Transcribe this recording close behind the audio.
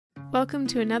Welcome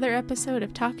to another episode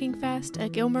of Talking Fast, a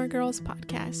Gilmore Girls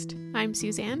podcast. I'm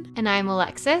Suzanne. And I'm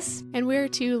Alexis. And we're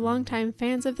two longtime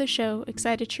fans of the show,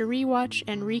 excited to rewatch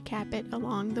and recap it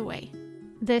along the way.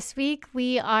 This week,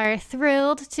 we are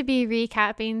thrilled to be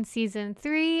recapping Season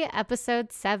 3,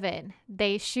 Episode 7.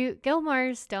 They shoot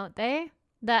Gilmores, don't they?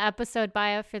 The episode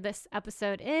bio for this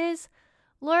episode is: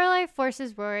 Lorelai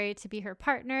forces Rory to be her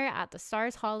partner at the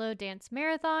Stars Hollow Dance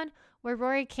Marathon, where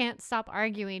Rory can't stop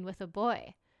arguing with a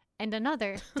boy. And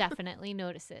another definitely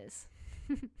notices.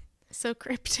 So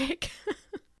cryptic.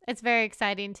 It's very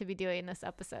exciting to be doing this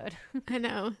episode. I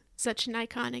know. Such an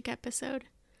iconic episode.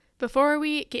 Before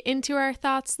we get into our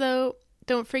thoughts, though,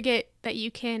 don't forget that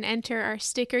you can enter our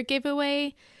sticker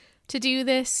giveaway. To do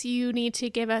this, you need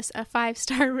to give us a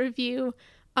 5-star review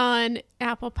on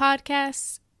Apple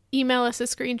Podcasts. Email us a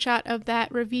screenshot of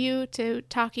that review to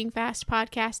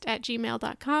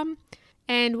talkingfastpodcast@gmail.com,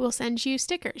 and we'll send you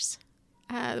stickers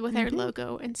with our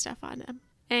logo and stuff on them.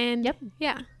 And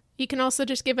yeah, you can also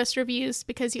just give us reviews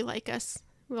because you like us.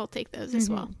 We'll take those as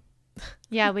well.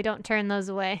 Yeah, we don't turn those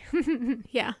away.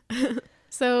 Yeah.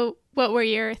 So what were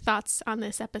your thoughts on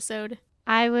this episode?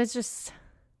 I was just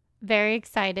very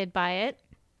excited by it.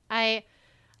 I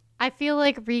feel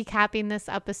like recapping this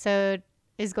episode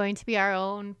is going to be our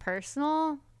own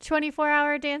personal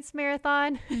 24-hour dance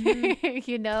marathon.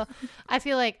 You know, I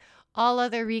feel like all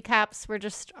other recaps were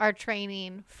just our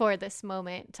training for this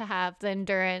moment to have the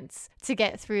endurance to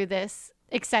get through this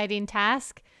exciting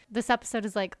task. This episode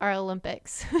is like our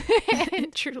Olympics.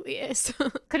 It truly is.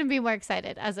 Couldn't be more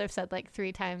excited, as I've said like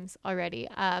 3 times already.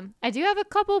 I do have a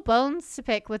couple bones to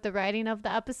pick with the writing of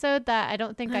the episode that I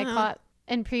don't think I caught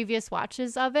in previous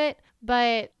watches of it.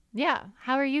 But yeah,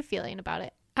 how are you feeling about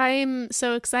it? I'm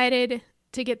so excited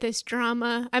to get this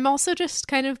drama. I'm also just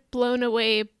kind of blown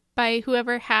away by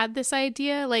whoever had this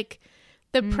idea. Like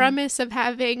the premise of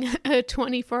having a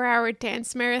 24-hour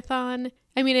dance marathon.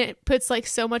 I mean, it puts like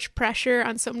so much pressure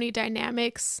on so many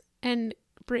dynamics and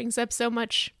brings up so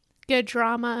much good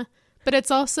drama, but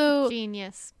it's also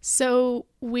genius. So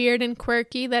weird and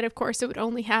quirky that of course it would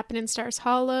only happen in Stars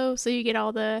Hollow. So you get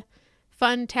all the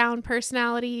fun town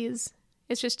personalities.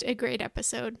 It's just a great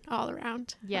episode all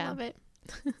around. Yeah. I love it.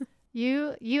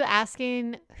 You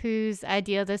asking whose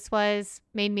idea this was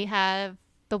made me have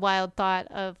the wild thought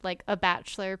of like a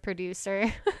Bachelor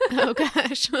producer. Oh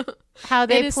gosh. How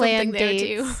they plan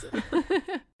dates.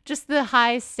 Just the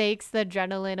high stakes, the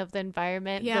adrenaline of the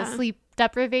environment, the sleep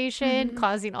deprivation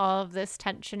causing all of this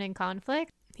tension and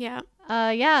conflict. Yeah.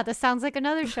 Yeah, this sounds like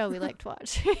another show we like to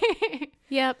watch.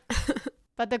 Yep.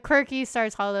 But the quirky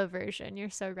Stars Hollow version, you're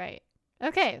so right.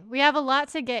 Okay, we have a lot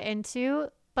to get into,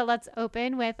 but let's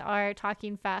open with our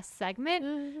Talking Fast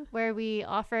segment where we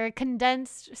offer a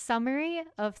condensed summary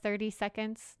of 30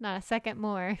 seconds, not a second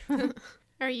more.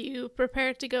 Are you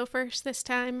prepared to go first this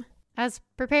time? As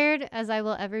prepared as I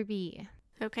will ever be.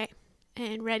 Okay,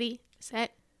 and ready,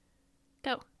 set,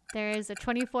 go. There is a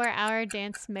 24-hour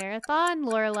dance marathon.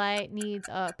 Lorelai needs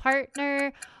a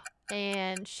partner,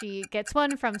 and she gets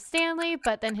one from Stanley,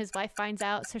 but then his wife finds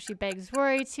out, so she begs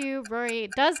Rory to. Rory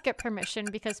does get permission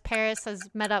because Paris has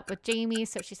met up with Jamie,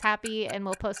 so she's happy and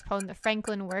will postpone the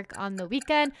Franklin work on the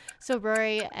weekend. So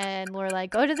Rory and Lorelai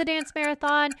go to the dance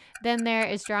marathon. Then there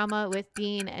is drama with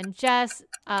Dean and Jess.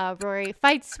 Rory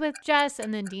fights with Jess,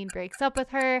 and then Dean breaks up with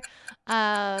her.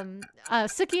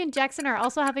 Sookie and Jackson are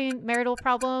also having marital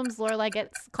problems. Lorelai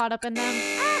gets caught up in them.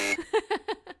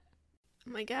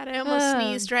 Oh my god, I almost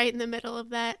sneezed right in the middle of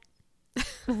that.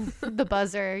 The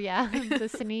buzzer, yeah. The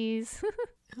sneeze.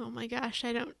 Oh my gosh,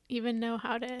 I don't even know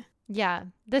how to. Yeah,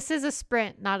 this is a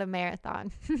sprint, not a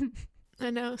marathon. I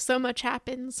know, so much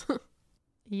happens.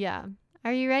 Yeah.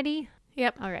 Are you ready?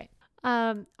 Yep. All right.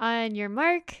 On your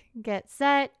mark, get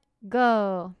set,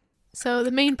 go. So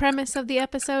the main premise of the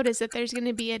episode is that there's going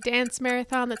to be a dance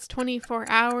marathon that's 24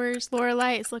 hours.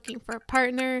 Lorelai is looking for a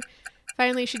partner.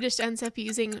 Finally, she just ends up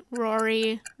using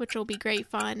Rory, which will be great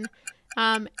fun.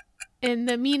 In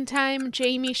the meantime,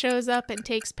 Jamie shows up and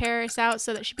takes Paris out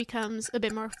so that she becomes a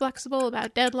bit more flexible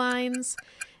about deadlines.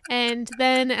 And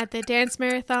then at the dance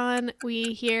marathon,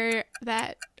 we hear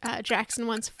that Jackson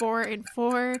wants 4 and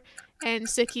 4, and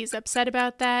Sookie's upset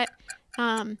about that.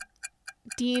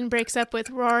 Dean breaks up with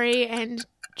Rory, and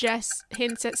Jess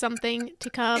hints at something to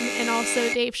come, and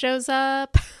also Dave shows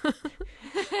up.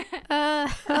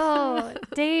 Oh,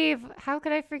 Dave. How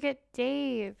could I forget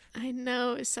Dave? I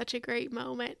know, it's such a great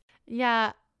moment.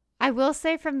 Yeah, I will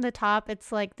say from the top,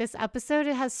 it's like this episode,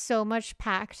 it has so much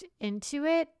packed into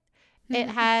it. It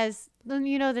has,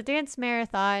 you know, the dance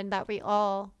marathon that we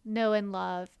all know and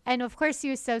love. And of course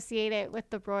you associate it with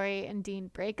the Rory and Dean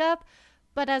breakup.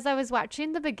 But as I was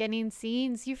watching the beginning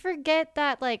scenes, you forget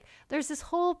that, like, there's this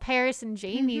whole Paris and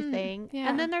Jamie thing. Yeah.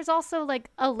 And then there's also, like,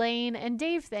 Elaine and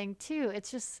Dave thing, too. It's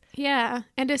just... Yeah,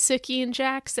 and a Sookie and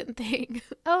Jackson thing.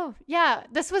 Oh, yeah.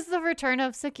 This was the return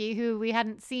of Sookie, who we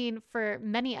hadn't seen for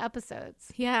many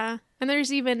episodes. Yeah, and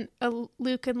there's even a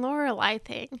Luke and Lorelai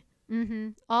thing.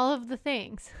 All of the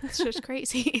things. It's just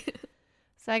crazy.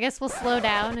 So I guess we'll slow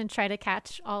down and try to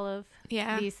catch all of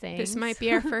these things. This might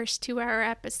be our first 2-hour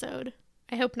episode.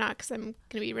 I hope not, because I'm going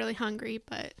to be really hungry,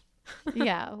 but...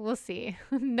 Yeah, we'll see.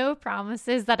 No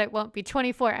promises that it won't be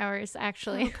 24 hours,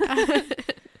 actually.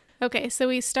 Okay, so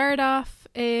we start off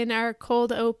in our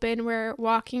cold open. We're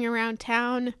walking around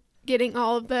town, getting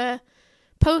all of the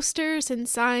posters and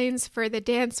signs for the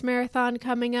dance marathon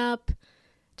coming up,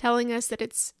 telling us that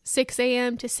it's 6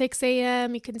 a.m. to 6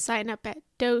 a.m. You can sign up at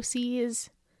Dosey's.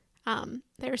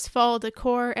 There's fall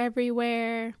decor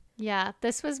everywhere. Yeah,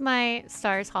 this was my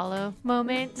Stars Hollow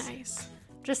moment. Nice.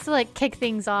 Just to, like, kick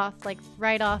things off, like,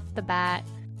 right off the bat.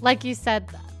 Like you said,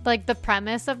 like, the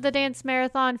premise of the dance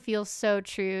marathon feels so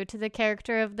true to the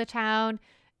character of the town.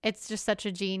 It's just such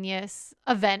a genius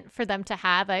event for them to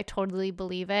have. I totally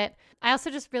believe it. I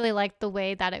also just really liked the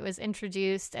way that it was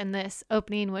introduced and this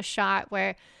opening was shot,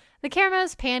 where the camera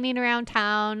is panning around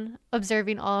town,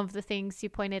 observing all of the things you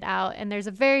pointed out. And there's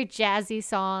a very jazzy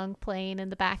song playing in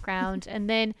the background. And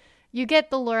then you get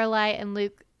the Lorelai and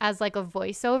Luke as like a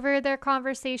voiceover their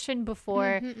conversation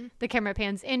before the camera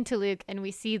pans into Luke and we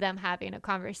see them having a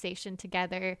conversation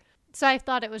together. So I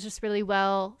thought it was just really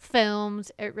well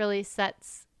filmed. It really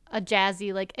sets a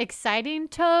jazzy, like, exciting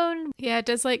tone. Yeah, it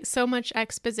does, like, so much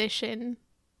exposition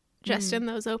just in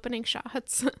those opening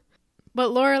shots. What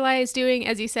Lorelai is doing,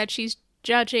 as you said, she's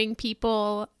judging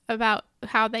people about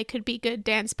how they could be good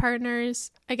dance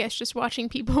partners. I guess just watching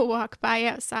people walk by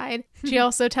outside. She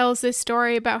also tells this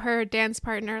story about her dance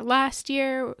partner last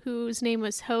year, whose name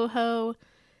was Ho Ho,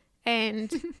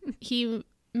 and he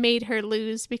made her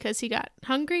lose because he got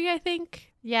hungry, I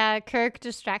think. Yeah, Kirk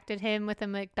distracted him with a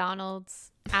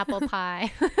McDonald's apple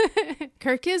pie.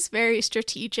 Kirk is very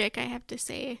strategic, I have to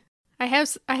say. I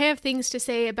have things to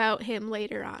say about him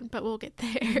later on, but we'll get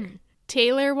there.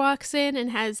 Taylor walks in and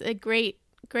has a great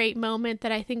moment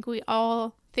that I think we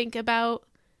all think about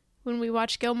when we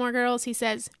watch Gilmore Girls. He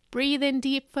says, "Breathe in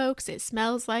deep, folks. It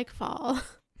smells like fall."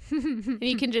 And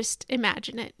you can just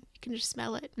imagine it. You can just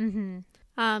smell it.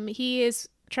 He is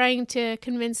trying to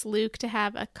convince Luke to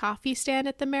have a coffee stand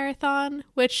at the marathon,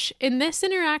 which in this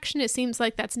interaction, it seems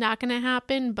like that's not going to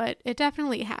happen, but it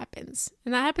definitely happens.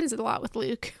 And that happens a lot with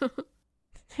Luke.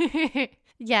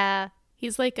 Yeah.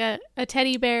 He's like a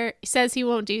teddy bear. He says he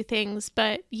won't do things,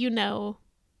 but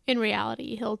in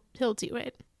reality, he'll do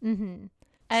it.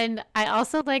 And I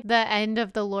also like the end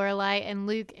of the Lorelai and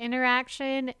Luke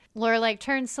interaction. Lorelai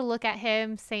turns to look at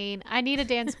him saying, "I need a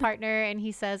dance partner." And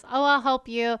he says, "Oh, I'll help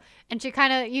you." And she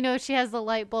kind of, she has the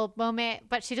light bulb moment,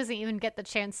 but she doesn't even get the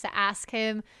chance to ask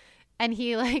him. And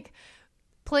he like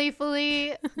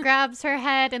playfully grabs her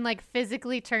head and like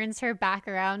physically turns her back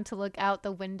around to look out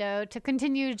the window to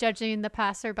continue judging the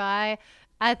passerby.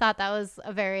 I thought that was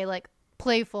a very like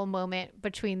playful moment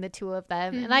between the two of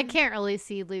them. And I can't really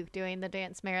see Luke doing the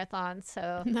dance marathon,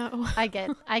 so no. I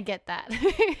get that.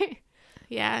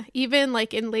 Yeah, even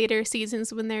like in later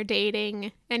seasons when they're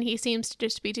dating and he seems to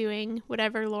just be doing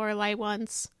whatever Lorelai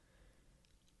wants,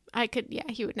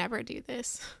 he would never do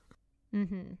this.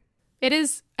 It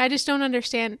is, I just don't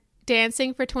understand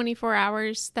dancing for 24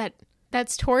 hours.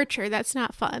 That's torture. That's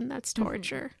not fun. That's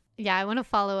torture. Yeah, I want to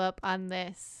follow up on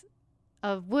this.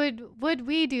 Would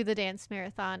we do the dance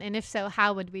marathon, and if so,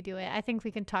 how would we do it? I think we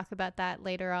can talk about that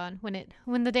later on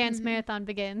when the dance marathon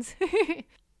begins.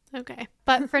 Okay.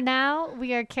 But for now,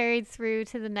 we are carried through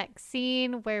to the next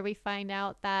scene where we find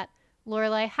out that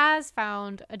Lorelai has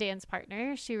found a dance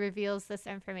partner. She reveals this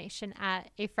information at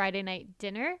a Friday night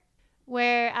dinner,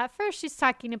 where at first she's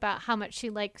talking about how much she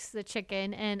likes the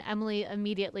chicken, and Emily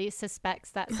immediately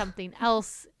suspects that something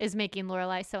else is making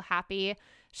Lorelai so happy.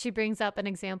 She brings up an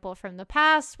example from the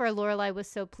past where Lorelai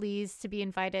was so pleased to be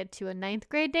invited to a 9th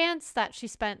grade dance that she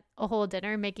spent a whole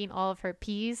dinner making all of her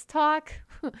peas talk,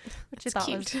 which I thought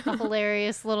was a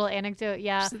hilarious little anecdote.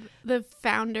 Yeah. She's the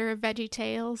founder of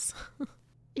VeggieTales.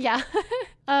 Yeah.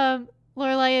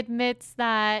 Lorelai admits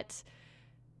that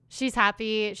she's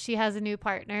happy. She has a new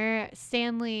partner,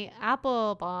 Stanley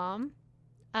Applebaum.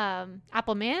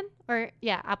 Appleman or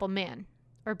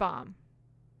Baum.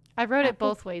 I wrote it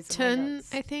both ways in my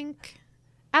notes. I think.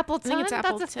 Appleton? It's That's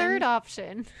Appleton. a third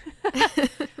option.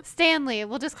 Stanley.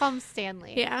 We'll just call him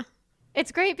Stanley. Yeah.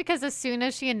 It's great because as soon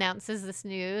as she announces this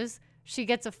news, she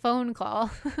gets a phone call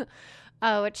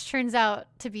which turns out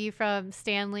to be from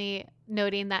Stanley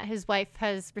noting that his wife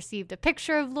has received a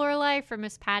picture of Lorelai from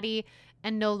Miss Patty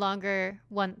and no longer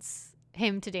wants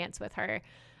him to dance with her.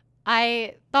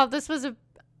 I thought this was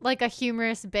a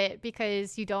humorous bit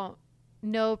because you don't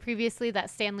know previously that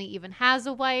Stanley even has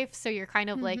a wife, so you're kind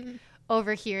of like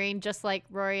overhearing, just like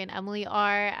Rory and Emily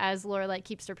are, as Lorelai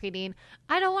keeps repeating,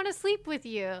 "I don't want to sleep with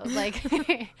you." Like,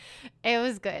 it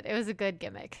was good. It was a good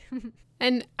gimmick.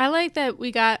 And I like that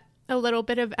we got a little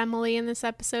bit of Emily in this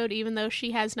episode, even though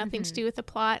she has nothing to do with the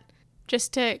plot,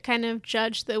 just to kind of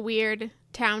judge the weird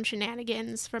town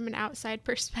shenanigans from an outside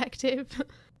perspective.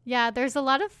 Yeah, there's a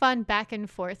lot of fun back and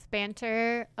forth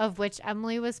banter, of which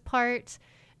Emily was part.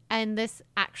 And this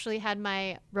actually had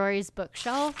my Rory's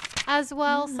bookshelf as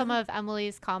well. Some of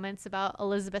Emily's comments about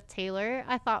Elizabeth Taylor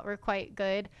I thought were quite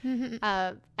good.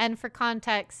 And for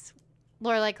context,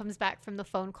 Lorelai comes back from the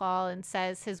phone call and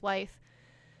says his wife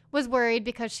was worried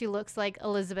because she looks like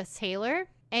Elizabeth Taylor.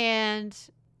 And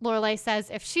Lorelai says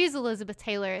if she's Elizabeth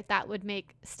Taylor, that would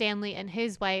make Stanley and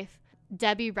his wife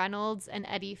Debbie Reynolds and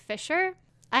Eddie Fisher.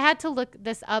 I had to look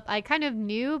this up. I kind of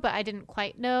knew, but I didn't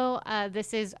quite know.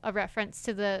 This is a reference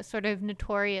to the sort of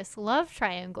notorious love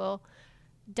triangle.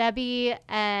 Debbie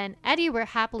and Eddie were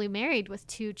happily married with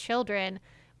 2 children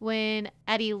when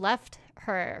Eddie left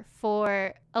her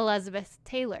for Elizabeth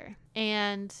Taylor.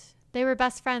 And they were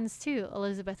best friends too,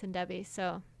 Elizabeth and Debbie.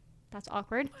 So that's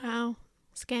awkward. Wow.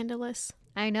 Scandalous.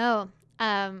 I know.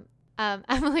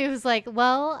 Emily was like,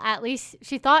 well, at least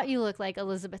she thought you looked like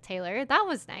Elizabeth Taylor. That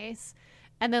was nice.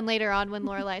 And then later on when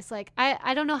Lorelai's like,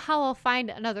 I don't know how I'll find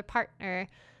another partner,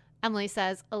 Emily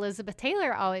says, Elizabeth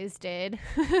Taylor always did,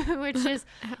 which is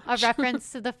a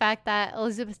reference to the fact that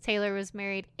Elizabeth Taylor was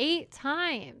married 8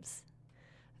 times,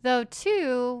 though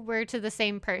 2 were to the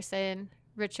same person,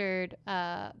 Richard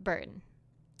Burton.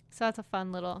 So that's a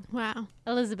fun little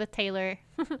Elizabeth Taylor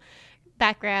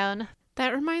background.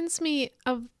 That reminds me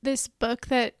of this book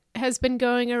that has been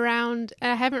going around.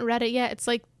 I haven't read it yet. It's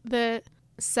like the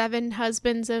 7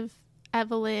 Husbands of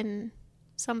Evelyn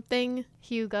something.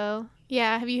 Hugo.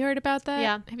 Yeah. Have you heard about that?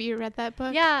 Yeah. Have you read that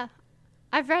book? Yeah.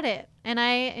 I've read it and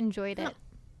I enjoyed it.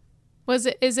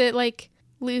 Is it like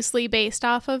loosely based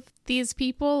off of these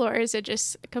people, or is it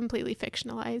just completely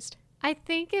fictionalized? I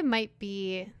think it might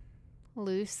be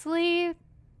loosely,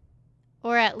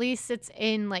 or at least it's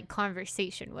in like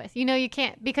conversation with, you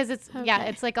can't, because it's,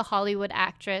 it's like a Hollywood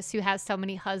actress who has so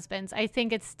many husbands. I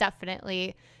think it's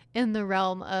definitely in the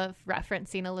realm of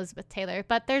referencing Elizabeth Taylor,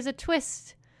 but there's a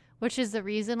twist, which is the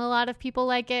reason a lot of people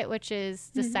like it, which is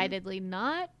decidedly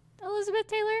not Elizabeth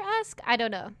Taylor-esque. I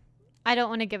don't know. I don't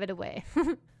want to give it away.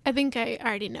 I think I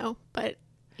already know, but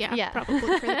yeah. Probably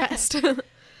for the best.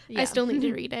 I still need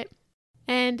to read it.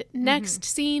 And next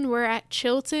scene, we're at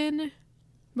Chilton,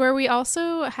 where we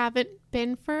also haven't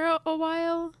been for a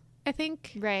while, I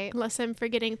think. Right. Unless I'm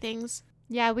forgetting things.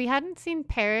 Yeah, we hadn't seen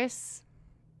Paris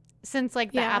since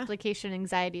like the application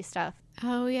anxiety stuff.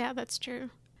 Oh, yeah, that's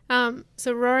true.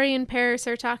 So Rory and Paris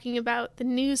are talking about the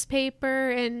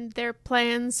newspaper and their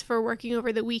plans for working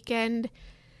over the weekend.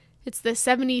 It's the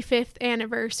 75th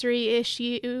anniversary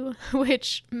issue,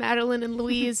 which Madeline and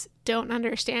Louise don't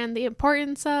understand the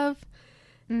importance of.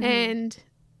 And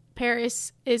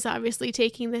Paris is obviously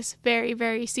taking this very,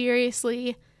 very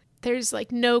seriously. There's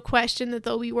like no question that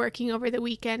they'll be working over the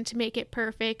weekend to make it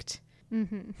perfect.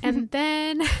 And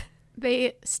then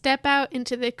they step out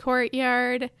into the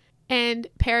courtyard and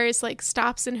Paris like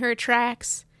stops in her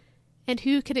tracks. And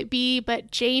who could it be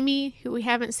but Jamie, who we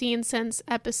haven't seen since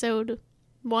episode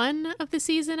 1 of the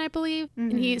season, I believe.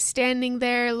 And he's standing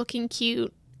there looking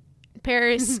cute.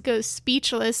 Paris goes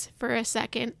speechless for a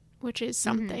second, which is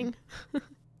something.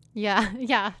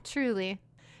 Yeah, truly.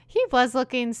 He was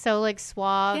looking so like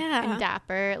suave and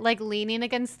dapper, like leaning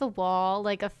against the wall,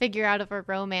 like a figure out of a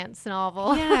romance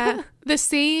novel. Yeah. The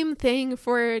same thing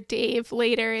for Dave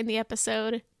later in the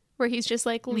episode, where he's just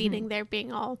like leaning there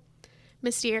being all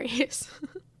mysterious.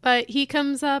 But he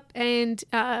comes up and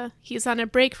he's on a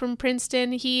break from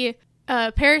Princeton.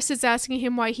 Paris is asking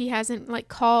him why he hasn't like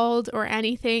called or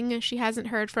anything. She hasn't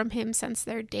heard from him since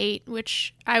their date,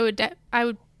 which I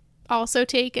would also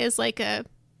take as like a,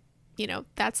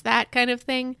 that's that kind of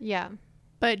thing. Yeah.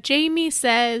 But Jamie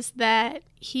says that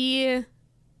he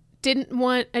didn't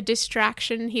want a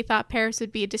distraction. He thought Paris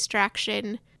would be a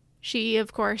distraction. She,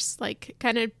 of course, like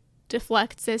kind of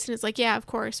deflects this and is like, yeah, of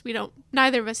course,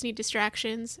 neither of us need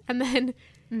distractions. And then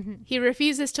he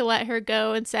refuses to let her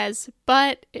go and says,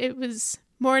 but it was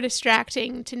more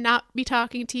distracting to not be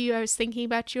talking to you. I was thinking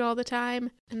about you all the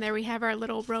time. And there we have our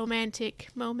little romantic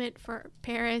moment for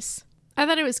Paris. I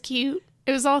thought it was cute.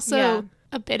 It was also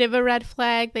a bit of a red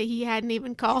flag that he hadn't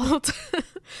even called,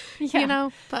 Yeah. you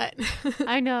know, but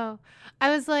I know. I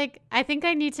was like, I think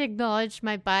I need to acknowledge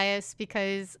my bias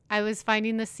because I was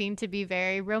finding the scene to be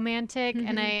very romantic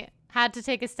and I had to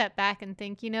take a step back and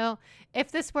think,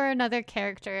 if this were another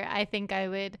character, I think I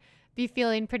would be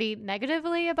feeling pretty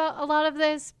negatively about a lot of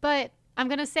this, but I'm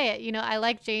going to say it. I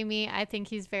like Jamie. I think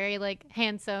he's very like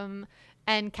handsome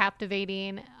and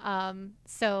captivating.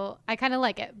 So I kind of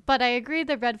like it, but I agree.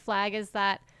 The red flag is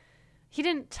that he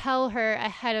didn't tell her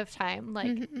ahead of time,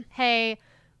 like, hey,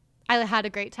 I had a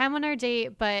great time on our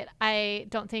date, but I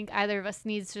don't think either of us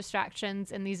needs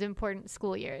distractions in these important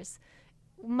school years.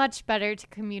 Much better to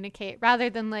communicate rather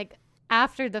than like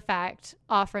after the fact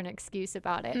offer an excuse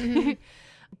about it.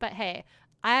 But hey,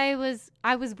 I was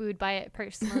wooed by it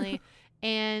personally.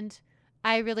 And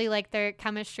I really like their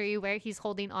chemistry where he's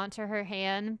holding onto her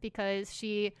hand because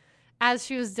as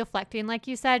she was deflecting, like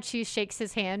you said, she shakes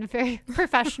his hand very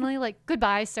professionally, like,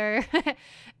 goodbye, sir.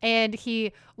 And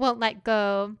he won't let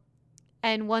go.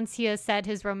 And once he has said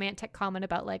his romantic comment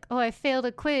about like, oh, I failed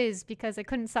a quiz because I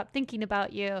couldn't stop thinking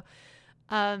about you.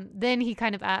 Then he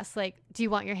kind of asks like, do you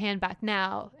want your hand back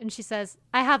now? And she says,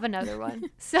 I have another one.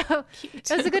 So it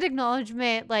was a good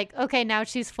acknowledgement. Like, okay, now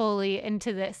she's fully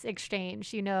into this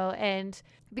exchange, and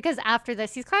because after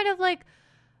this, he's kind of like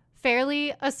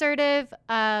fairly assertive,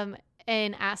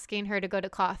 in asking her to go to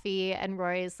coffee. And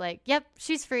Rory's like, yep,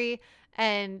 she's free.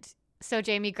 And so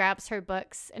Jamie grabs her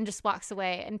books and just walks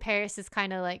away. And Paris is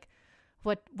kind of like,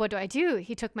 what do I do?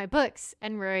 He took my books.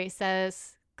 And Rory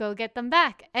says, go get them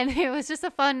back. And it was just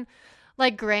a fun,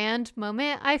 like, grand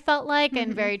moment, I felt like,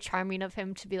 and very charming of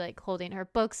him to be like holding her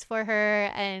books for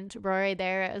her. And Rory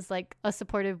there as like a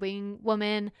supportive wing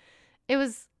woman. It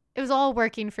was all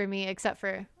working for me except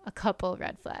for a couple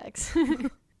red flags.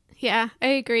 Yeah, I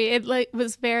agree. It like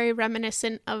was very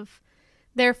reminiscent of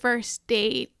their first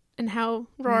date and how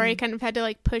Rory kind of had to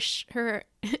like push her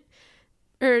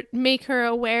or make her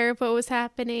aware of what was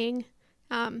happening.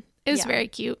 It was very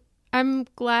cute. I'm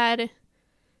glad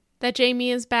that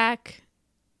Jamie is back,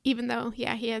 even though,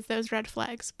 yeah, he has those red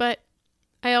flags. But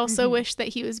I also wish that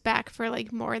he was back for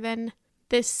like more than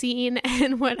this scene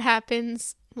and what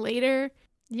happens later.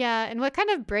 Yeah, and what kind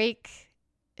of break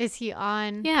is he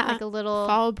on? Yeah, like a little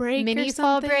fall break, mini or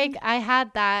fall something? break. I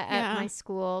had that at my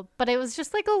school, but it was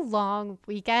just like a long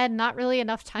weekend, not really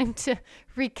enough time to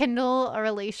rekindle a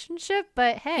relationship.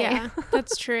 But hey, Yeah,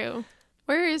 that's true.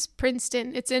 Where is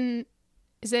Princeton? Is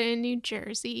it in New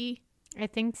Jersey? I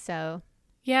think so.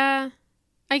 Yeah,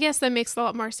 I guess that makes a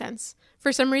lot more sense.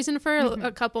 For some reason, for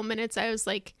a couple minutes, I was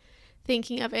like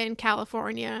thinking of it in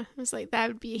California. I was like, that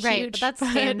would be huge. But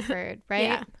that's Stanford,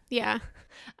 right? Yeah.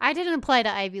 I didn't apply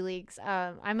to Ivy Leagues.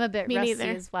 I'm a bit Me rusty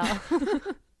neither. as well.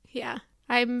 Yeah,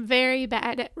 I'm very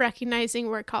bad at recognizing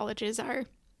where colleges are.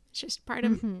 It's just part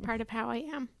of how I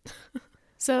am.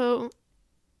 So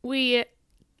we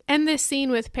end this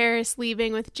scene with Paris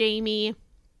leaving with Jamie.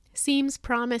 Seems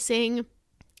promising.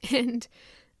 And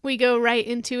we go right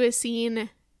into a scene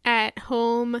at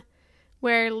home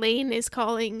where Lane is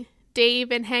calling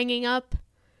Dave and hanging up.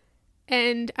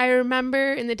 And I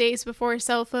remember in the days before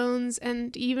cell phones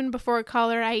and even before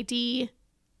caller ID,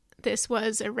 this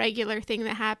was a regular thing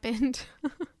that happened.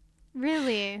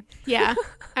 Really? Yeah.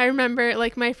 I remember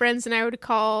like my friends and I would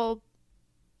call,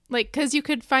 like, because you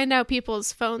could find out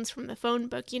people's phones from the phone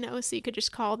book, so you could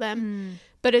just call them.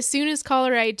 But as soon as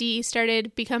caller ID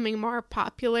started becoming more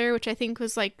popular, which I think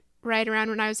was like right around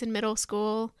when I was in middle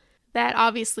school, that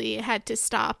obviously had to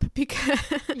stop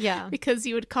because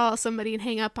you would call somebody and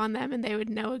hang up on them and they would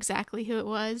know exactly who it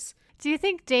was. Do you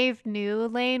think Dave knew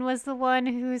Lane was the one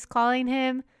who was calling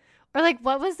him? Or like,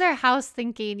 what was their house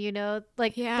thinking,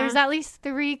 Like, there's at least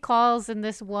 3 calls in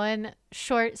this one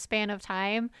short span of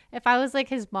time. If I was like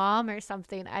his mom or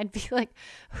something, I'd be like,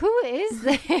 who is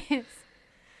this?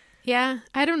 Yeah,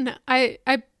 I don't know. I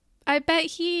bet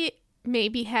he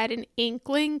maybe had an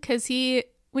inkling because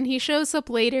when he shows up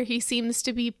later, he seems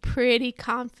to be pretty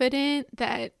confident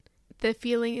that the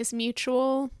feeling is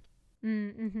mutual.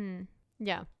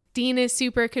 Yeah. Dean is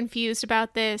super confused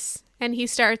about this, and he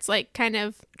starts like kind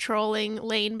of trolling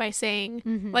Lane by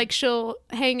saying like she'll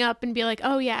hang up and be like,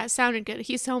 oh yeah, it sounded good.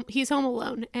 He's home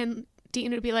alone. And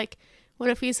Dean would be like, what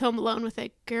if he's home alone with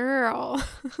a girl?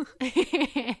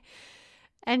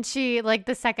 And she, like,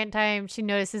 the second time she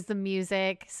notices the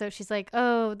music. So she's like,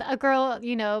 oh, a girl,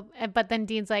 but then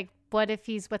Dean's like, what if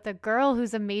he's with a girl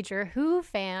who's a major Who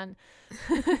fan?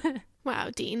 Wow,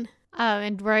 Dean.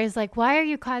 And Rory's like, why are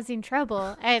you causing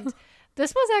trouble? And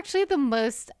this was actually the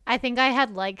most I think I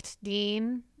had liked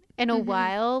Dean in a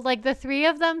while. Like, the 3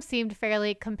 of them seemed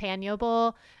fairly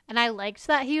companionable. And I liked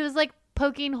that he was, like,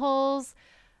 poking holes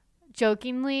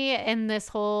jokingly in this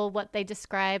whole what they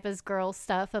describe as girl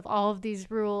stuff of all of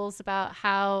these rules about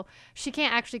how she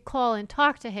can't actually call and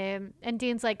talk to him. And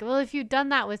Dean's like, well, if you'd done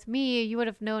that with me, you would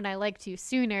have known I liked you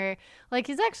sooner. Like,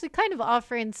 he's actually kind of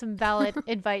offering some valid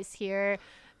advice here.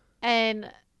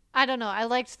 And I don't know, I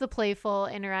liked the playful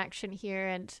interaction here.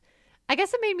 And I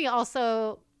guess it made me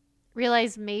also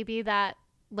realize maybe that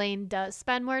Lane does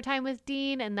spend more time with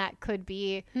Dean, and that could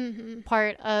be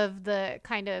part of the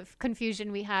kind of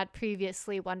confusion we had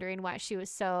previously, wondering why she was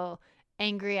so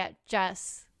angry at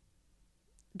Jess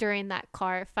during that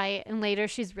car fight. And later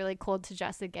she's really cold to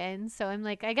Jess again. So I'm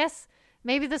like, I guess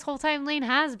maybe this whole time Lane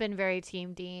has been very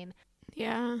Team Dean.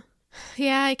 Yeah.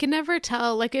 Yeah, I can never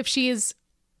tell, like, if she's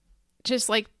just,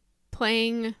 like,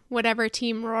 playing whatever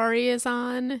team Rory is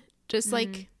on, just,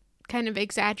 like, kind of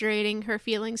exaggerating her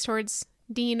feelings towards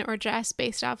Dean or Jess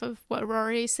based off of what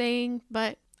Rory is saying,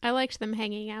 but I liked them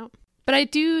hanging out. But I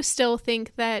do still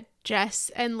think that Jess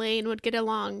and Lane would get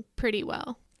along pretty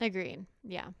well. Agreed.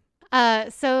 Yeah.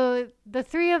 So the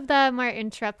three of them are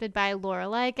interrupted by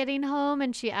Lorelai getting home,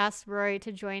 and she asks Rory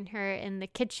to join her in the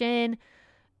kitchen.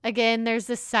 Again, there's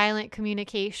this silent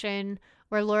communication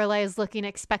where Lorelai is looking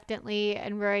expectantly,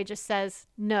 and Rory just says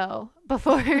no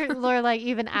before Lorelai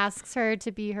even asks her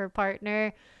to be her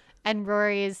partner. And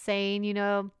Rory is saying, you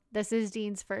know, this is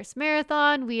Dean's first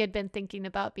marathon. We had been thinking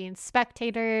about being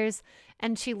spectators.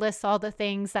 And she lists all the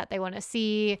things that they want to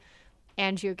see.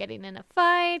 Andrew getting in a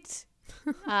fight.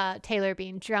 Taylor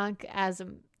being drunk as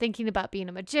thinking about being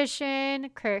a magician.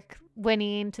 Kirk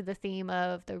winning to the theme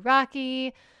of the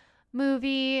Rocky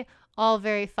movie. All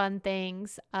very fun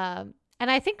things. And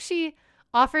I think she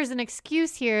offers an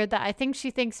excuse here that I think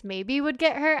she thinks maybe would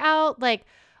get her out. Like,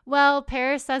 well,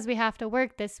 Paris says we have to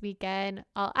work this weekend.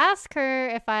 I'll ask her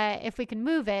if we can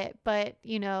move it, but,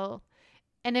 you know,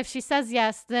 and if she says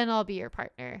yes, then I'll be your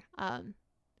partner.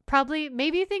 Probably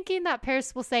maybe thinking that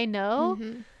Paris will say no,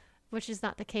 which is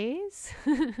not the case.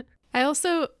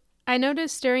 I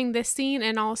noticed during this scene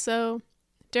and also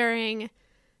during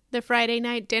the Friday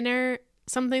night dinner,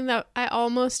 something that I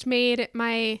almost made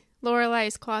my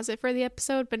Lorelai's closet for the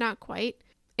episode, but not quite.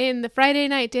 In the Friday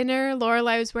night dinner,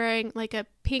 Lorelai was wearing like a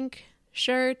pink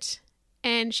shirt,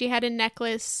 and she had a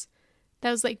necklace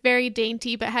that was like very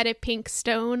dainty but had a pink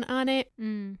stone on it.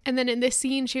 And then in this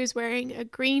scene, she was wearing a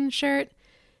green shirt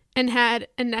and had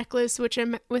a necklace with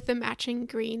a matching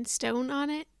green stone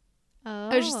on it.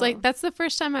 I was just like, that's the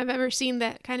first time I've ever seen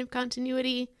that kind of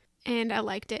continuity, and I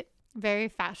liked it. Very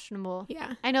fashionable.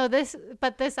 Yeah. I know this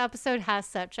episode has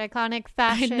such iconic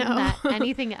fashion that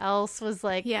anything else was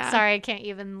like, sorry, I can't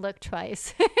even look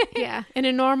twice. Yeah. In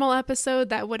a normal episode,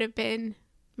 that would have been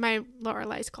my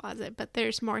Lorelai's closet, but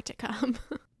there's more to come.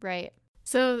 Right.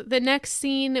 So the next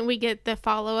scene, we get the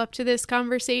follow-up to this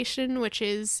conversation, which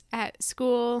is at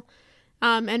school.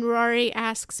 And Rory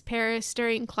asks Paris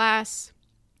during class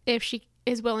if she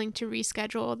is willing to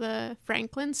reschedule the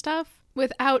Franklin stuff.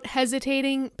 Without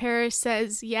hesitating, Paris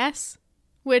says yes,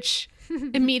 which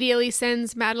immediately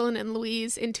sends Madeline and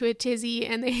Louise into a tizzy,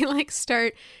 and they like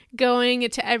start going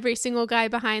to every single guy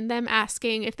behind them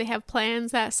asking if they have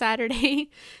plans that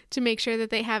Saturday to make sure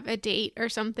that they have a date or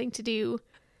something to do.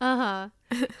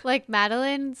 Like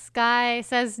Madeline's guy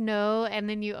says no, and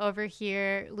then you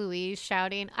overhear Louise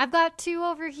shouting, I've got two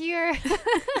over here.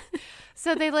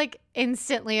 So they like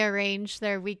instantly arrange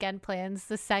their weekend plans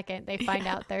the second they find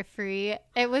out they're free.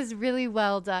 It was really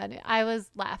well done. I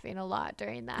was laughing a lot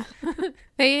during that.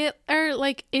 They are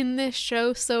like in this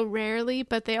show so rarely,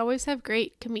 but they always have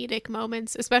great comedic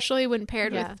moments, especially when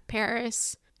paired with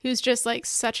Paris, who's just like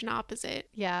such an opposite.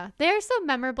 Yeah, they're so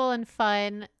memorable and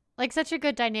fun, like such a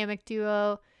good dynamic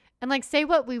duo. And like, say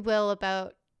what we will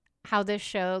about how this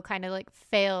show kind of like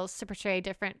fails to portray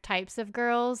different types of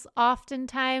girls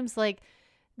oftentimes, like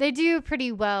they do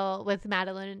pretty well with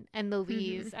Madeline and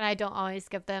Louise, and I don't always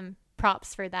give them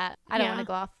props for that. I don't want to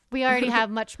go off. We already have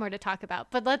much more to talk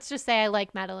about, but let's just say I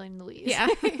like Madeline and Louise. Yeah.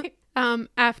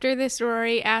 After this,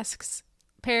 Rory asks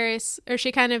Paris, or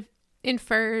she kind of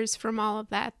infers from all of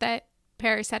that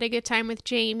Paris had a good time with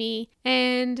Jamie,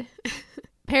 and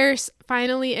Paris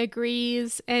finally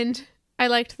agrees, and I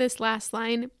liked this last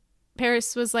line.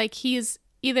 Paris was like, he's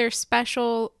either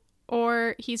special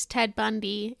or he's Ted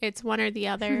Bundy. It's one or the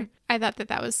other. I thought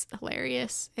that was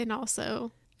hilarious. And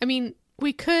also, I mean,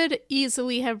 we could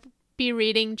easily be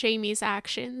reading Jamie's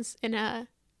actions in a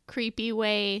creepy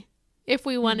way if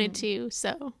we wanted to.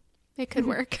 So it could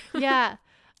work. Yeah.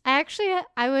 I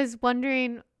was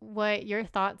wondering what your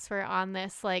thoughts were on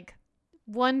this. Like,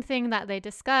 one thing that they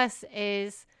discuss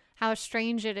is how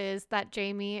strange it is that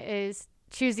Jamie is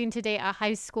choosing to date a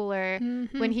high schooler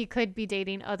when he could be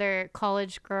dating other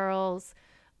college girls.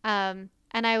 And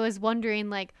I was wondering,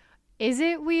 like, is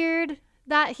it weird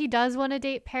that he does want to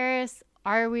date Paris?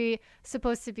 Are we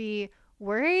supposed to be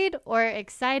worried or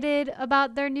excited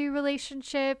about their new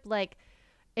relationship? Like,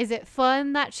 is it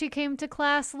fun that she came to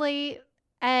class late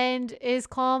and is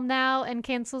calm now and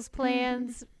cancels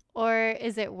plans? Or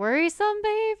is it worrisome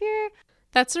behavior?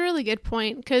 That's a really good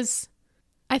point, because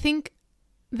I think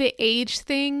the age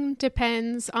thing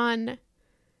depends on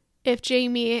if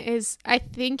Jamie is, I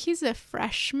think he's a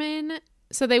freshman,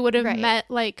 so they would have met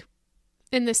like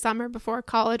in the summer before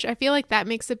college. I feel like that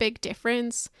makes a big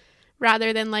difference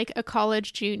rather than like a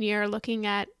college junior looking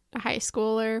at a high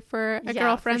schooler for a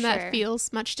girlfriend. That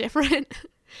feels much different.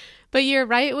 But you're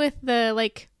right with the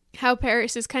like how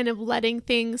Paris is kind of letting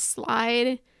things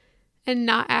slide and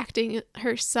not acting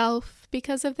herself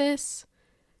because of this.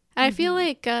 And I feel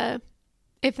like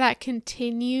if that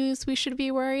continues, we should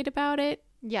be worried about it.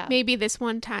 Yeah. Maybe this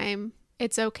one time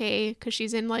it's okay because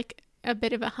she's in like a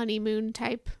bit of a honeymoon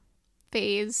type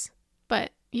phase.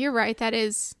 But you're right. That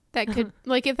could,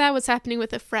 like, if that was happening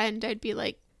with a friend, I'd be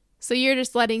like, so you're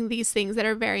just letting these things that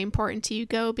are very important to you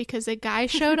go because a guy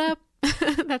showed up?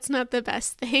 That's not the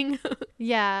best thing.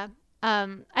 Yeah.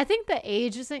 I think the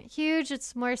age isn't huge.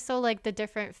 It's more so like the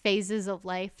different phases of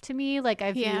life to me. Like,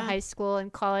 I view high school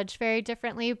and college very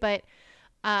differently, but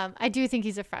I do think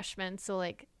he's a freshman. So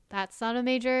like, that's not a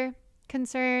major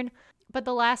concern. But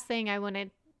the last thing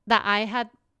that I had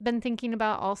been thinking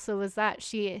about also was that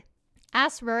she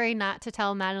asked Rory not to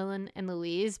tell Madeline and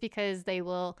Louise because they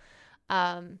will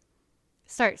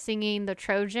start singing the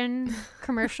Trojan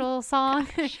commercial song.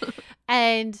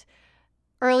 And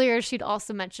earlier she'd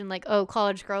also mentioned like, oh,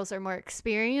 college girls are more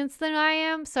experienced than I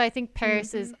am. So I think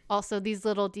Paris is also, these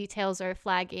little details are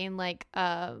flagging like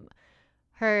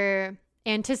her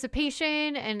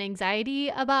anticipation and anxiety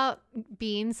about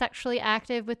being sexually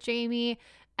active with Jamie.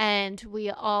 And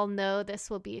we all know this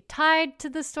will be tied to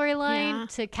the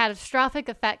storyline to catastrophic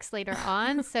effects later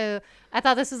on. So I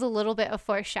thought this was a little bit of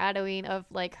foreshadowing of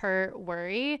like her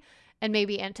worry and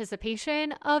maybe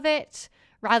anticipation of it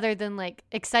rather than like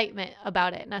excitement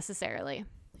about it necessarily.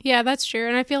 Yeah, that's true.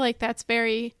 And I feel like that's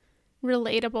very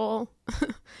relatable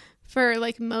for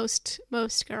like most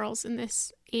girls in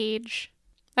this age.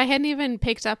 I hadn't even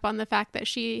picked up on the fact that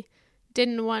she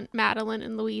didn't want Madeline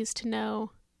and Louise to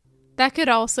know. That could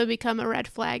also become a red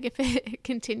flag if it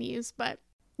continues, but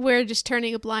we're just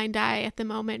turning a blind eye at the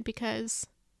moment because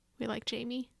we like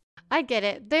Jamie. I get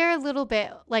it. They're a little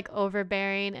bit like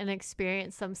overbearing and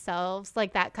experienced themselves.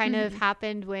 Like that kind of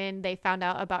happened when they found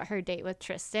out about her date with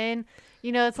Tristan.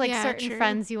 You know, it's like certain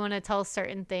friends you want to tell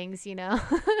certain things, you know?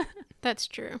 That's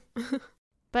true.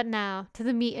 But now to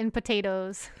the meat and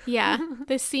potatoes. Yeah,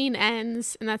 the scene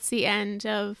ends and that's the end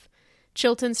of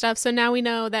Chilton stuff. So now we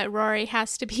know that Rory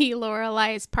has to be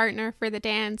Lorelai's partner for the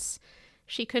dance.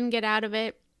 She couldn't get out of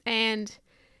it. And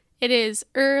it is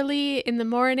early in the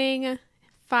morning,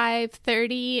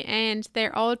 5:30, and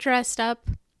they're all dressed up.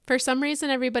 For some reason,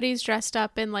 everybody's dressed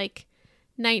up in like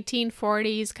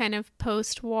 1940s kind of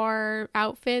post-war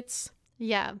outfits.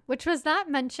 Yeah, which was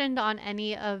not mentioned on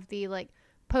any of the like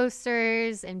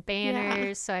posters and banners.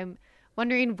 Yeah. So I'm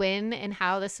wondering when and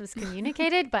how this was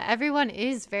communicated, but everyone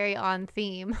is very on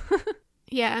theme.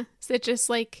 Yeah. Is it just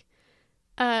like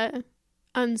a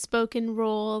unspoken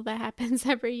rule that happens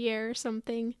every year or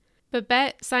something? But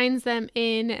Bet signs them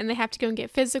in and they have to go and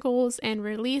get physicals and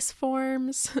release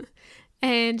forms.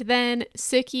 And then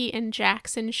Sookie and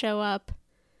Jackson show up.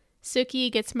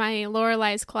 Sookie gets my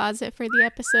Lorelai's closet for the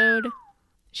episode.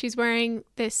 She's wearing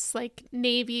this like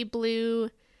navy blue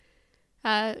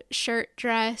shirt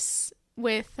dress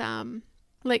with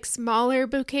like smaller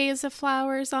bouquets of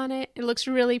flowers on it. It looks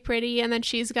really pretty. And then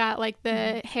she's got like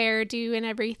the hairdo and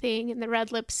everything and the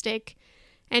red lipstick.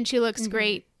 And she looks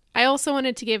great. I also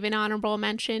wanted to give an honorable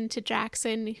mention to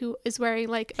Jackson, who is wearing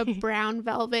like a brown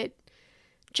velvet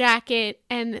jacket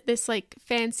and this like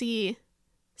fancy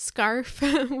scarf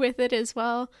with it as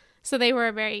well. So they were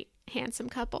a very handsome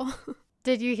couple.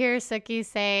 Did you hear Sookie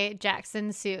say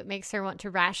Jackson's suit makes her want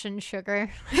to ration sugar?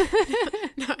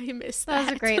 No, I missed that. That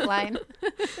was a great line.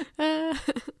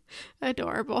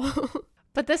 Adorable.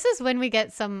 But this is when we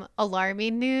get some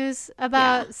alarming news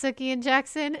about Sookie and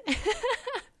Jackson.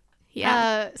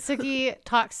 Sookie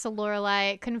talks to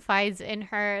Lorelai, confides in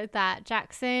her that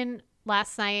Jackson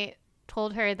last night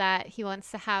told her that he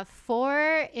wants to have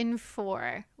 4 in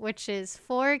 4, which is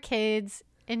 4 kids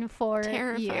in 4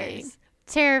 years.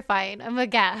 Terrifying. I'm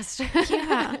aghast.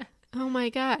 Yeah. Oh my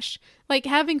gosh. Like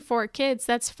having 4 kids,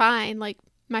 that's fine. Like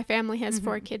my family has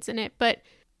 4 kids in it, but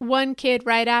 1 kid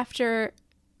right after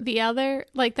the other.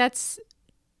 Like, that's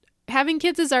having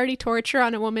kids is already torture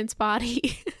on a woman's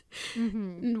body.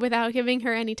 Without giving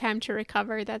her any time to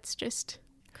recover. That's just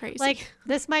crazy. Like,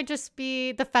 this might just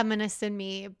be the feminist in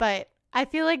me, but I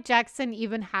feel like Jackson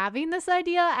even having this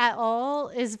idea at all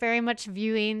is very much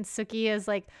viewing Sookie as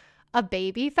like a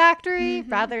baby factory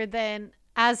rather than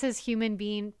as his human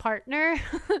being partner.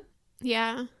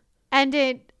 Yeah.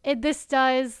 And this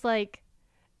does like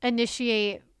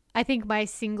initiate, I think, my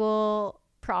single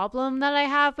problem that I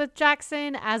have with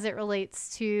Jackson as it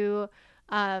relates to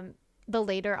the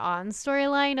later on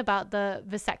storyline about the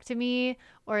vasectomy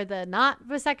or the not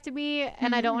vasectomy.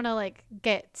 And I don't want to like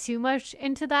get too much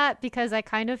into that because I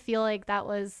kind of feel like that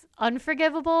was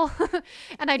unforgivable.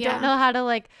 And I don't know how to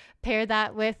like pair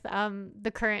that with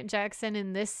the current Jackson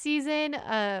in this season.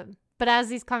 But as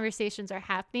these conversations are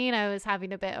happening, I was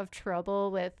having a bit of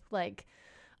trouble with like,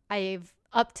 I've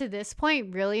up to this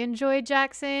point really enjoyed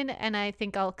Jackson and I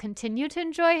think I'll continue to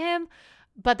enjoy him.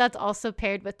 But that's also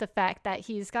paired with the fact that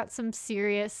he's got some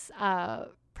serious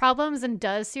problems and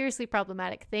does seriously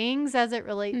problematic things as it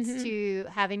relates to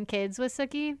having kids with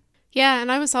Sookie. Yeah,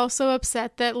 and I was also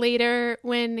upset that later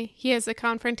when he has a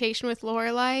confrontation with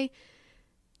Lorelai,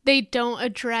 they don't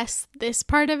address this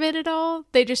part of it at all.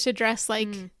 They just address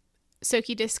like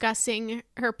Sookie discussing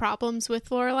her problems with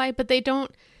Lorelai, but they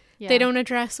don't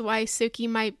address why Sookie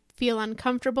might feel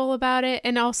uncomfortable about it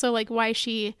and also like why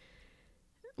she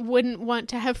wouldn't want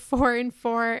to have 4 and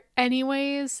 4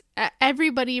 anyways.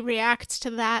 Everybody reacts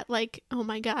to that like, oh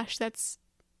my gosh, that's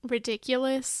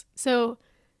ridiculous. So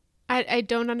I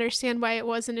don't understand why it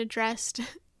wasn't addressed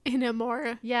in a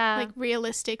more like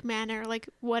realistic manner, like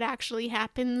what actually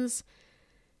happens,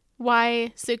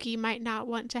 why Sookie might not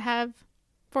want to have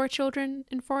 4 children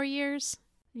in 4 years.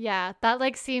 Yeah, that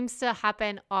like seems to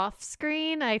happen off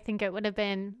screen. I think it would have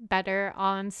been better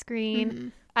on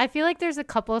screen. I feel like there's a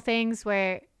couple things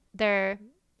where there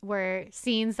were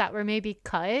scenes that were maybe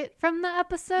cut from the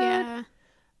episode.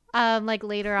 Yeah. Like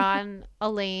later on,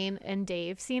 Elaine and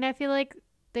Dave scene, I feel like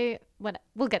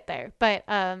we'll get there. But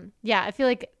yeah, I feel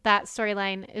like that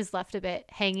storyline is left a bit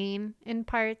hanging in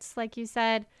parts, like you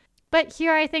said. But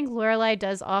here I think Lorelai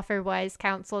does offer wise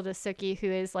counsel to Sookie, who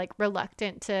is like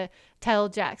reluctant to tell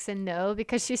Jackson no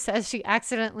because she says she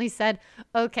accidentally said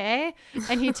okay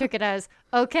and he took it as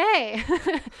okay.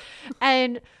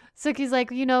 And Sookie's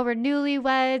like, you know, we're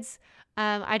newlyweds.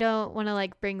 I don't want to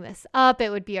like bring this up. It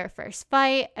would be our first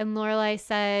fight. And Lorelai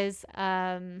says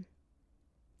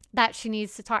that she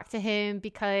needs to talk to him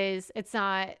because it's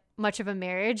not much of a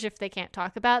marriage if they can't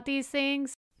talk about these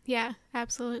things. Yeah,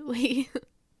 absolutely.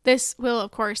 This will,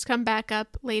 of course, come back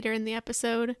up later in the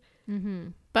episode.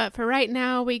 But for right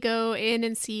now, we go in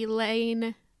and see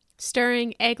Lane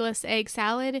stirring eggless egg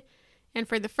salad. And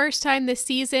for the first time this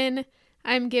season,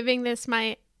 I'm giving this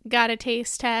my Gotta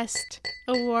Taste Test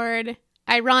award,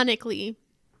 ironically,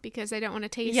 because I don't want to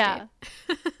taste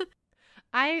it.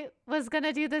 I was going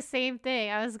to do the same thing.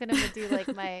 I was going to do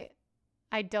like my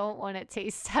I don't want to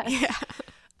taste test.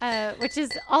 Yeah. Which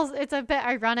is also, it's a bit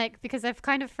ironic because I've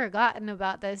kind of forgotten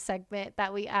about this segment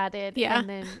that we added and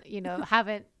then, you know,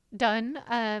 haven't done.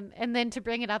 And then to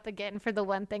bring it up again for the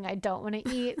one thing I don't want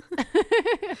to eat.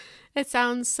 It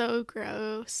sounds so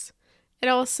gross. It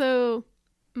also,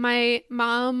 my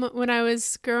mom, when I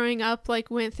was growing up,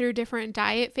 like went through different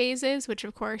diet phases, which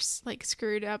of course like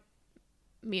screwed up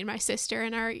me and my sister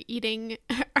and our eating,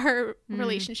 our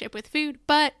relationship with food,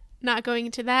 but not going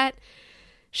into that.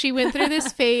 She went through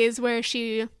this phase where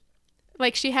she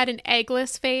had an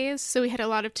eggless phase. So we had a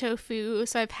lot of tofu.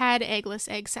 So I've had eggless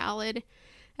egg salad.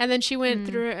 And then she went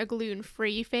through a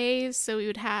gluten-free phase. So we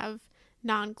would have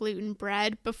non-gluten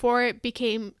bread before it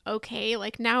became okay.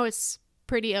 Like now it's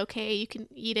pretty okay. You can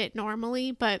eat it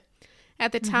normally. But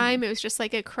at the time it was just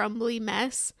like a crumbly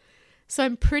mess. So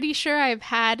I'm pretty sure I've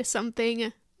had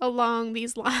something along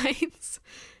these lines.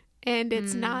 And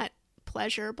it's not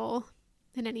pleasurable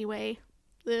in any way.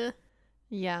 Ugh.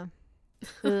 Yeah.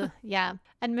 Yeah.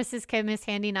 And Mrs. Kim is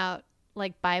handing out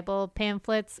like Bible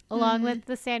pamphlets along with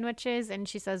the sandwiches. And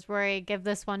she says, Rory, give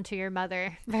this one to your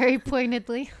mother. Very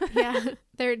pointedly. Yeah.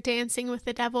 They're dancing with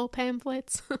the devil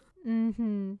pamphlets.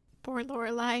 Poor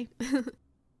Lorelai.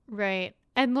 Right.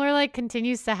 And Lorelai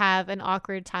continues to have an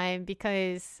awkward time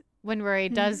because when Rory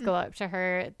does go up to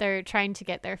her, they're trying to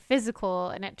get their physical,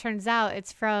 and it turns out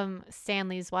it's from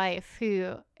Stanley's wife,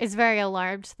 who is very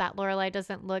alarmed that Lorelai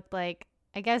doesn't look like,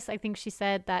 I think she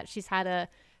said that she's had a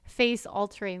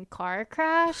face-altering car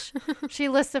crash. She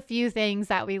lists a few things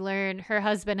that we learn her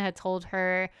husband had told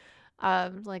her,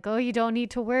 like, oh, you don't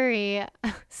need to worry.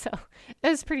 So it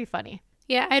was pretty funny.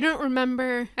 Yeah, I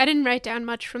didn't write down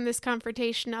much from this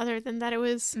confrontation other than that it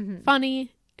was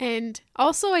funny. And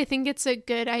also I think it's a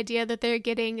good idea that they're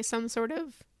getting some sort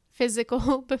of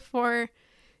physical before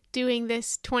doing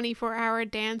this 24-hour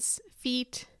dance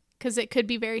feat, because it could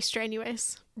be very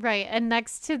strenuous. Right. And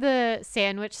next to the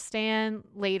sandwich stand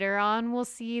later on, we'll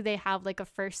see they have like a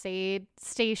first aid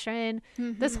station.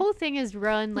 This whole thing is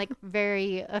run like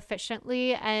very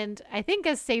efficiently and I think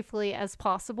as safely as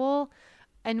possible.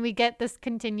 And we get this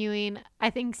continuing,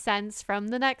 I think, sense from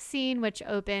the next scene, which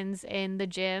opens in the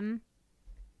gym.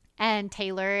 And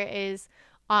Taylor is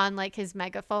on like his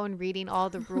megaphone reading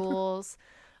all the rules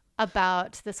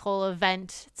about this whole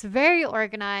event. It's very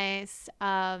organized.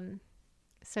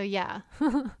 So yeah,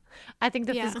 I think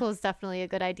the physical is definitely a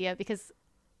good idea because,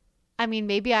 I mean,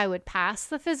 maybe I would pass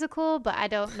the physical, but I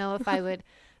don't know if I would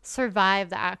survive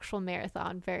the actual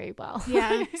marathon very well.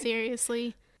 Yeah,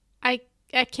 seriously.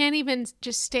 I can't even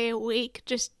just stay awake,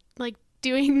 just like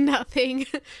doing nothing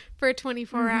for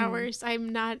 24 hours.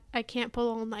 I can't pull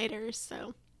all-nighters,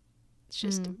 so it's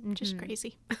just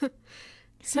crazy.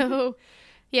 So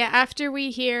yeah, after we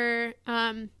hear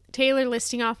Taylor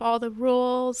listing off all the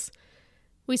rules,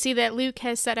 we see that Luke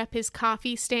has set up his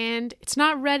coffee stand. It's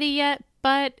not ready yet,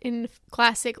 but in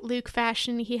classic Luke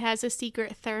fashion, he has a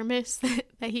secret thermos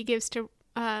that he gives to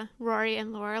Rory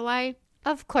and Lorelai.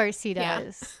 Of course he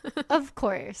does. Yeah. Of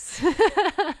course.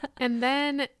 And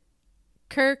then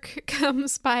Kirk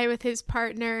comes by with his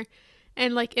partner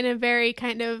and like in a very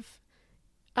kind of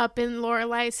up in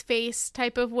Lorelai's face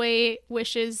type of way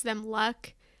wishes them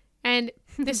luck. And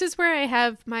this is where I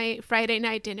have my Friday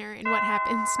night dinner and what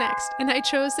happens next. And I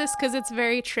chose this because it's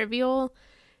very trivial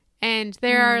and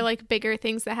there are like bigger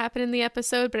things that happen in the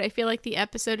episode, but I feel like the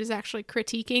episode is actually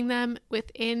critiquing them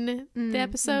within the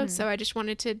episode. So I just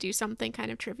wanted to do something kind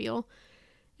of trivial.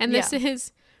 And this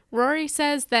is, Rory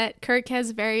says that Kirk has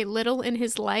very little in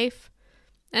his life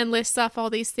and lists off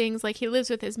all these things. Like he lives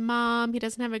with his mom. He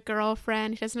doesn't have a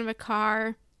girlfriend. He doesn't have a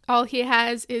car. All he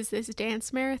has is this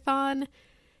dance marathon.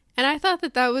 And I thought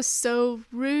that was so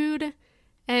rude.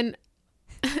 And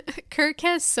Kirk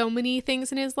has so many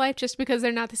things in his life just because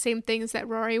they're not the same things that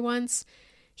Rory wants.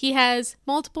 He has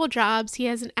multiple jobs. He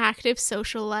has an active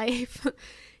social life.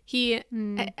 He,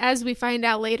 as we find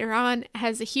out later on,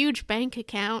 has a huge bank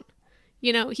account.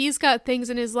 You know, he's got things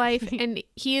in his life and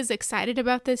he is excited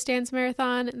about this dance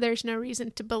marathon. There's no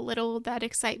reason to belittle that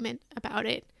excitement about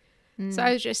it. So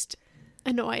I was just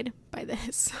annoyed by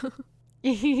this.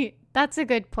 That's a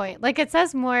good point. Like it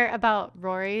says more about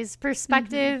Rory's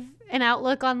perspective and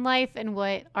outlook on life and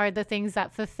what are the things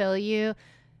that fulfill you.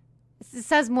 It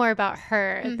says more about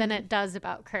her than it does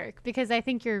about Kirk, because I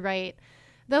think you're right.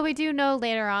 Though we do know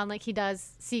later on, like he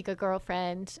does seek a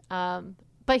girlfriend,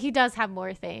 but he does have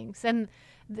more things.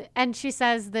 And she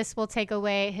says this will take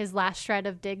away his last shred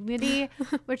of dignity,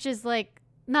 which is like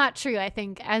not true, I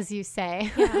think, as you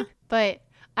say. Yeah. But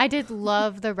I did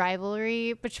love the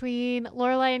rivalry between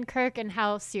Lorelai and Kirk and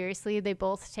how seriously they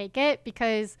both take it,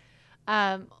 because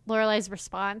Lorelai's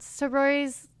response to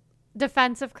Rory's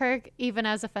defense of Kirk, even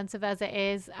as offensive as it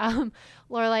is,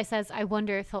 Lorelai says, "I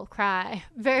wonder if he'll cry,"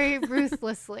 very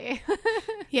ruthlessly.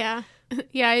 Yeah,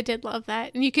 I did love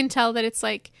that. And you can tell that it's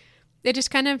like, it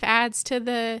just kind of adds to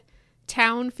the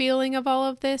town feeling of all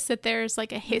of this, that there's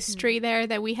like a history there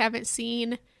that we haven't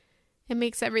seen. It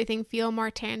makes everything feel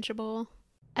more tangible.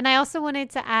 And I also wanted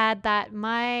to add that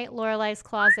my Lorelai's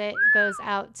closet goes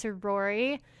out to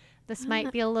Rory. This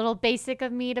might be a little basic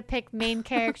of me to pick main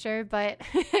character, but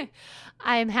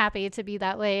I'm happy to be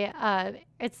that way.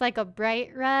 It's like a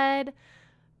bright red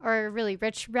or a really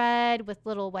rich red with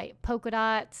little white polka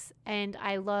dots. And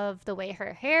I love the way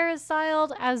her hair is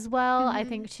styled as well. I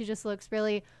think she just looks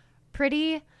really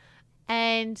pretty.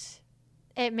 And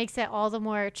it makes it all the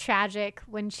more tragic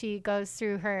when she goes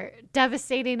through her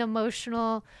devastating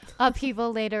emotional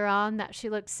upheaval later on, that she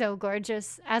looks so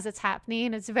gorgeous as it's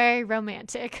happening. It's very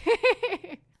romantic.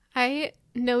 I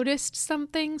noticed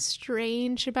something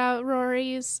strange about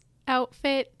Rory's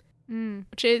outfit,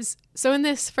 which is, so in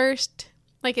this first,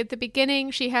 like at the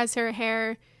beginning, she has her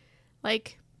hair,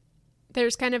 like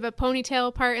there's kind of a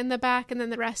ponytail part in the back and then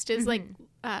the rest is like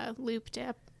looped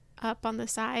up on the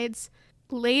sides.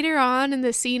 Later on in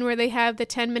the scene where they have the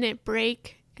 10-minute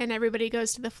break and everybody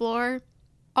goes to the floor,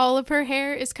 all of her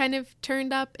hair is kind of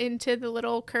turned up into the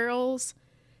little curls.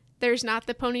 There's not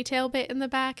the ponytail bit in the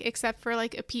back except for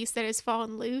like a piece that has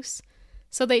fallen loose.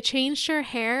 So they changed her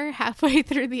hair halfway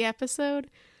through the episode.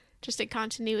 Just a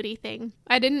continuity thing.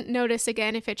 I didn't notice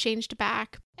again if it changed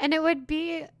back. And it would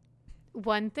be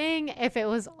one thing if it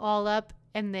was all up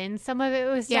and then some of it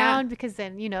was Yeah. down, because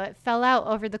then, it fell out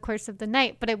over the course of the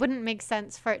night. But it wouldn't make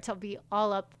sense for it to be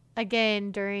all up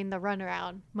again during the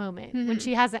runaround moment when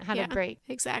she hasn't had a break.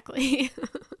 Exactly.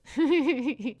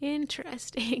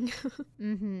 Interesting.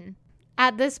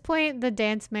 At this point, the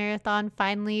dance marathon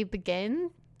finally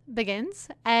begins,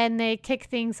 and they kick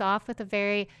things off with a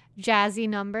very jazzy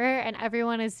number, and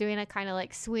everyone is doing a kind of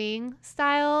like swing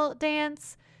style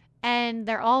dance, and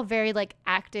they're all very like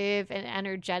active and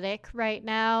energetic right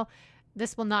now.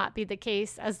 This will not be the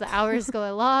case as the hours go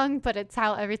along, but it's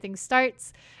how everything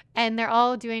starts. And they're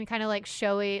all doing kind of like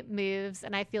showy moves,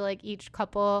 and I feel like each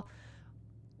couple,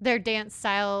 their dance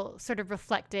style sort of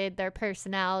reflected their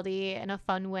personality in a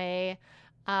fun way.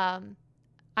 I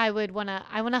want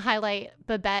to highlight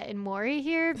Babette and Maury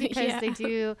here, because they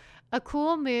do a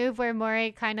cool move where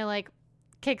Maury kind of like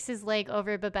kicks his leg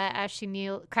over Babette as she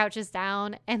crouches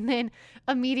down, and then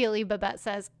immediately Babette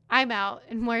says, "I'm out,"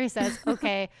 and Maury says,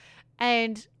 "Okay."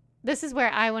 And this is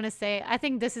where I want to say, I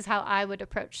think this is how I would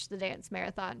approach the dance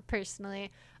marathon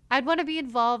personally. I'd want to be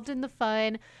involved in the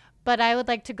fun, but I would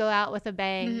like to go out with a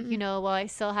bang, while I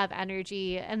still have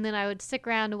energy. And then I would stick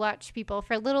around to watch people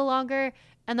for a little longer,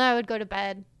 and then I would go to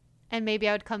bed, and maybe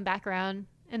I would come back around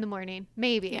in the morning.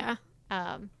 Maybe. Yeah.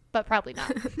 But probably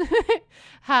not.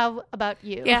 How about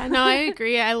you? Yeah, no, I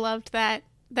agree. I loved that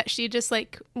she just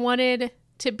like wanted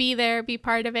to be there, be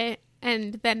part of it,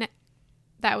 and then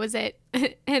that was it.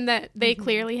 And that they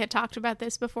clearly had talked about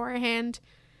this beforehand.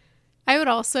 I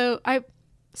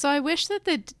wish that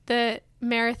the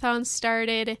marathon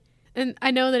started, and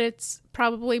I know that it's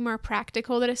probably more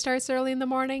practical that it starts early in the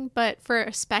morning, but for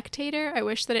a spectator, I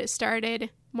wish that it started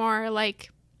more like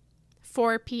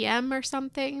 4 p.m. or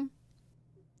something.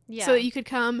 Yeah. So that you could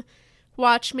come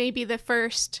watch maybe the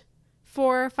first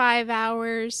 4 or 5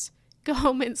 hours, go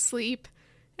home and sleep,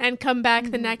 and come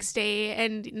back the next day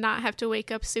and not have to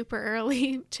wake up super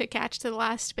early to catch the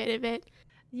last bit of it.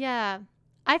 Yeah.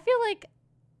 I feel like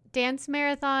dance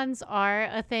marathons are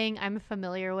a thing I'm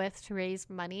familiar with to raise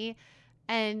money.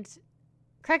 And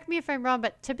correct me if I'm wrong,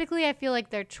 but typically I feel like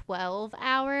they're 12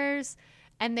 hours,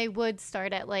 and they would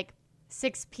start at like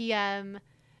 6 p.m.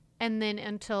 and then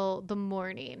until the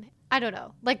morning. I don't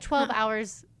know. Like 12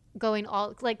 hours going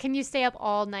all, like, can you stay up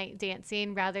all night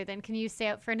dancing rather than can you stay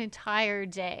up for an entire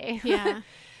day? Yeah.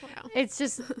 Wow. It's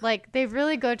just like they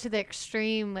really go to the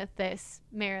extreme with this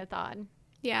marathon.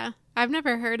 Yeah. I've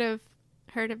never heard of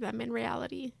them in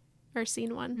reality or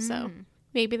seen one. So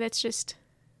maybe that's just,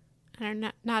 I don't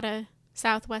know, not a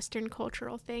Southwestern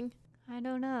cultural thing. I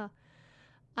don't know.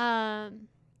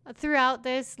 Throughout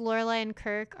this, Lorelai and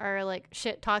Kirk are like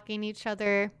shit talking each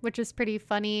other, which is pretty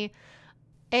funny.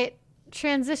 It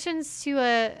transitions to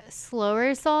a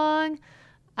slower song.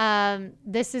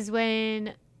 This is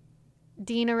when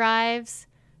Dean arrives.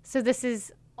 So this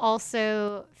is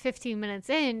also 15 minutes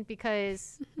in,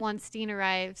 because once Dean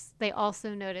arrives, they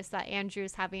also notice that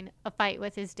Andrew's having a fight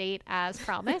with his date as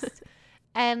promised.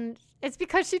 And it's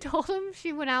because she told him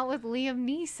she went out with Liam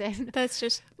Neeson. That's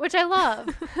just... which I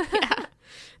love. Yeah.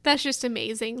 That's just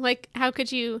amazing. Like, how could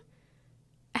she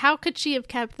have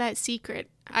kept that secret?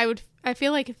 I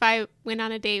feel like if I went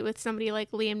on a date with somebody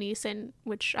like Liam Neeson,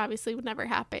 which obviously would never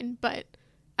happen, but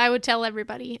I would tell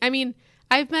everybody. I mean,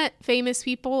 I've met famous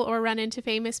people or run into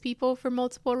famous people for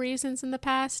multiple reasons in the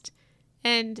past,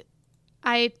 and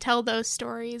I tell those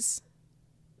stories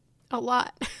a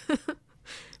lot.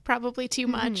 Probably too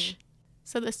much.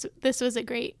 So this was a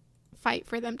great fight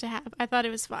for them to have. I thought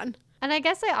it was fun. And I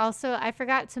guess I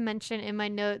forgot to mention in my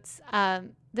notes,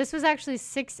 this was actually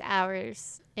 6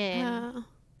 hours in.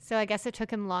 So I guess it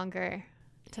took him longer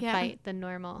to fight than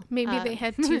normal. Maybe they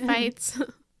had 2 fights.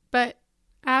 But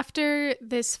after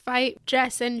this fight,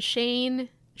 Jess and Shane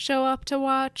show up to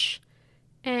watch,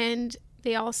 and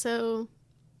they also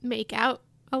make out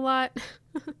a lot.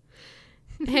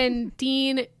 And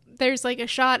Dean, there's like a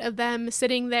shot of them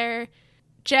sitting there.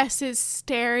 Jess is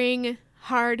staring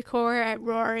hardcore at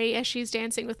Rory as she's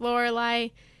dancing with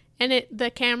Lorelai, and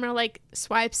the camera like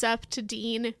swipes up to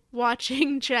Dean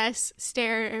watching Jess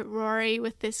stare at Rory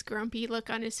with this grumpy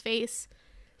look on his face.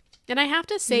 And I have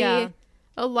to say,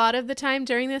 a lot of the time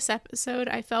during this episode,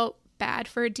 I felt bad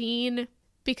for Dean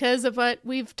because of what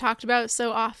we've talked about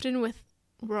so often with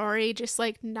Rory, just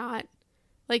like not,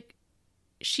 like,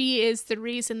 she is the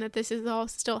reason that this is all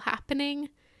still happening,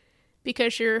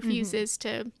 because she refuses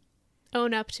to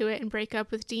own up to it and break up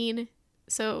with Dean.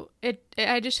 So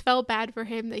I just felt bad for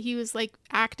him that he was like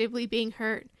actively being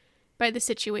hurt by the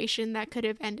situation that could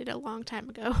have ended a long time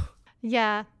ago.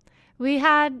 Yeah. We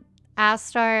had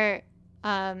asked our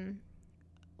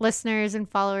listeners and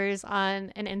followers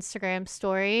on an Instagram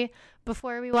story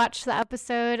before we watched the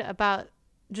episode about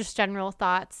just general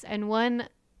thoughts. And one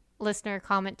listener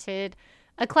commented,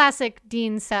 a classic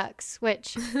Dean sucks,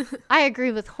 which I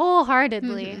agree with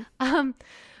wholeheartedly.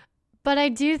 But I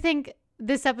do think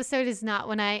this episode is not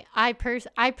when I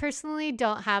personally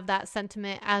don't have that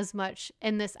sentiment as much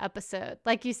in this episode.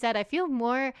 Like you said, I feel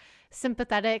more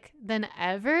sympathetic than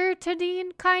ever to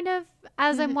Dean kind of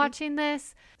as I'm watching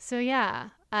this. So yeah,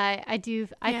 I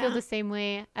feel the same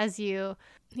way as you.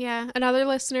 Yeah, another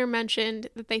listener mentioned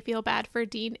that they feel bad for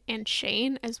Dean and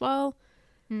Shane as well,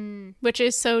 which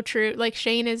is so true. Like,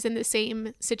 Shane is in the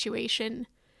same situation.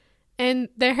 And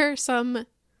there are some,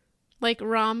 like,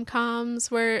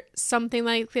 rom-coms where something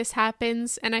like this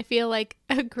happens, and I feel like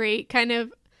a great kind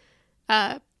of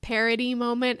parody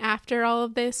moment after all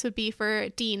of this would be for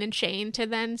Dean and Shane to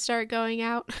then start going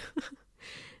out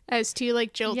as two,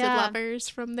 like, jilted lovers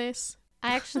from this.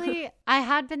 I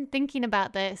had been thinking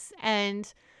about this,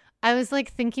 and I was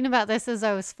like thinking about this as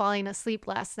I was falling asleep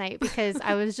last night because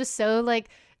I was just so like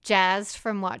jazzed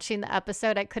from watching the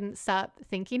episode. I couldn't stop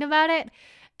thinking about it.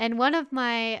 And one of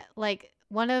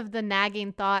the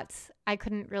nagging thoughts I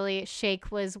couldn't really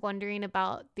shake was wondering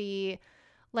about the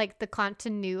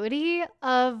continuity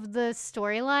of the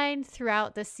storyline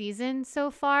throughout the season so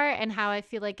far, and how I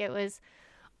feel like it was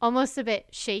almost a bit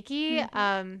shaky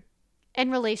in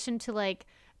relation to, like,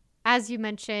 as you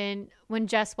mentioned, when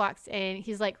Jess walks in,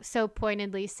 he's like so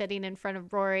pointedly sitting in front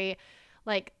of Rory,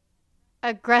 like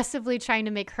aggressively trying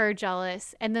to make her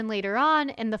jealous. And then later on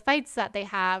in the fights that they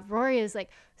have, Rory is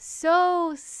like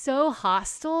so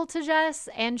hostile to Jess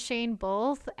and Shane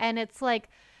both. And it's like,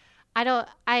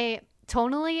 I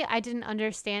didn't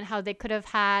understand how they could have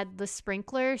had the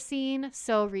sprinkler scene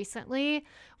so recently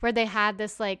where they had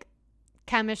this like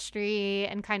chemistry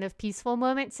and kind of peaceful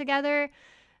moment together,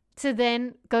 to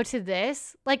then go to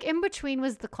this. Like, in between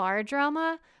was the car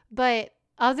drama, but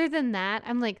other than that,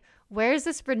 I'm like, where's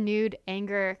this renewed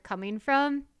anger coming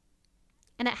from?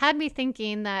 And it had me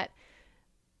thinking that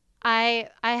I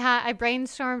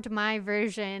brainstormed my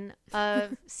version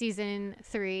of season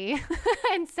 3.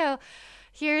 And so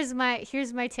here's my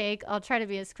take. I'll try to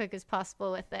be as quick as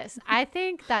possible with this. I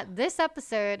think that this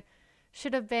episode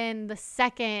should have been the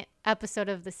second episode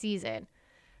of the season.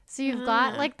 So you've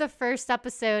got like the first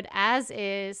episode as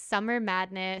is, Summer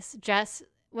Madness, Jess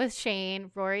with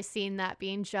Shane, Rory seeing that,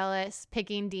 being jealous,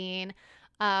 picking Dean.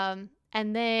 And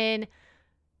then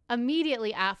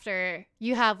immediately after,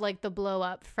 you have like the blow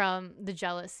up from the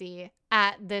jealousy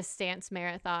at this dance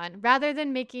marathon, rather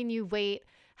than making you wait,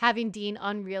 having Dean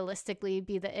unrealistically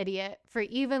be the idiot for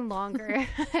even longer.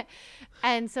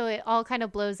 And so it all kind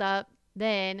of blows up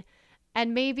then.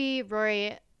 And maybe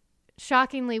Rory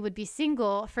shockingly would be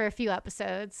single for a few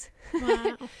episodes.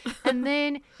 Wow. And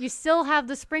then you still have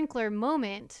the sprinkler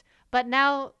moment, but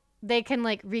now they can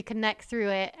like reconnect through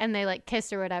it, and they like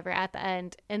kiss or whatever at the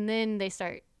end, and then they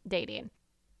start dating.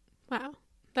 Wow.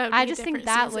 I just think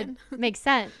that would make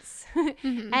sense.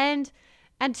 And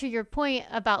to your point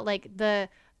about like the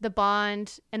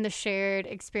bond and the shared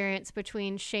experience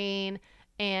between Shane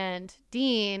and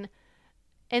Dean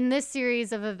in this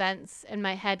series of events in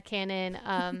my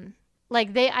headcanon,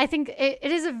 I think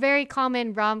it is a very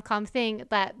common rom-com thing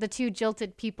that the two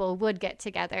jilted people would get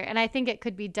together. And I think it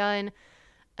could be done,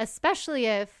 especially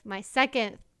if my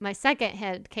second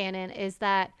headcanon is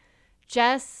that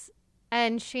Jess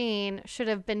and Shane should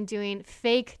have been doing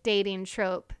fake dating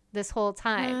trope this whole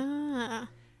time.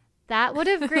 That would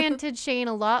have granted Shane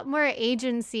a lot more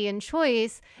agency and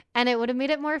choice, and it would have made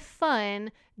it more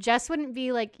fun. Jess wouldn't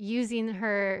be like using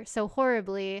her so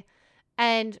horribly,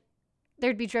 and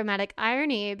there'd be dramatic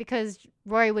irony because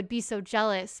Rory would be so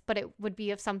jealous, but it would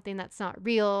be of something that's not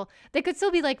real. They could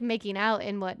still be like making out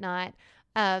and whatnot.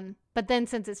 But then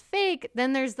since it's fake,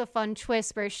 then there's the fun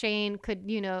twist where Shane could,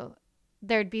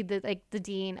 there'd be the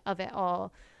Dean of it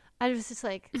all. I was just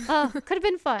like, oh, could have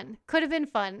been fun. Could have been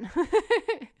fun.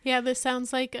 Yeah, this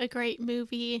sounds like a great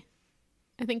movie.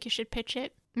 I think you should pitch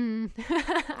it.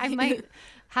 I might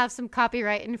have some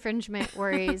copyright infringement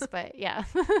worries, but yeah.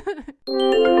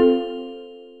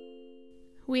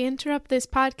 We interrupt this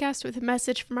podcast with a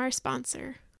message from our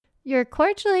sponsor. You're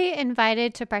cordially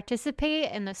invited to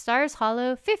participate in the Stars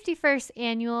Hollow 51st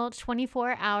Annual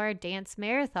 24-Hour Dance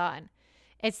Marathon.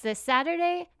 It's this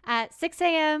Saturday at 6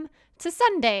 a.m. to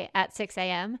Sunday at 6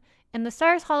 a.m. in the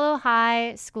Stars Hollow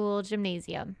High School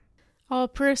Gymnasium. All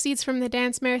proceeds from the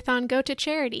dance marathon go to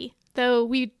charity. Though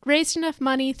we raised enough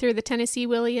money through the Tennessee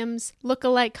Williams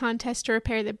look-alike contest to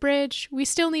repair the bridge, we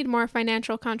still need more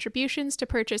financial contributions to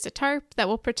purchase a tarp that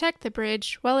will protect the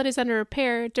bridge while it is under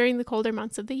repair during the colder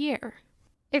months of the year.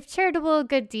 If charitable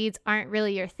good deeds aren't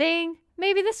really your thing,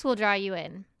 Maybe this will draw you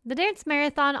in. The Dance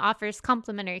Marathon offers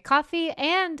complimentary coffee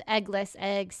and eggless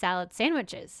egg salad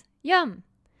sandwiches. Yum!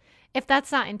 If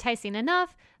that's not enticing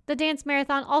enough, the Dance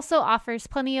Marathon also offers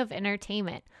plenty of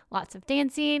entertainment. Lots of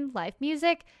dancing, live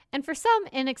music, and for some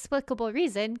inexplicable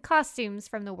reason, costumes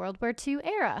from the World War II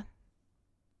era.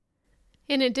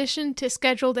 In addition to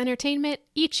scheduled entertainment,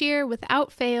 each year,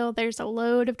 without fail, there's a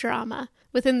load of drama.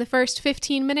 Within the first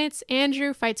 15 minutes,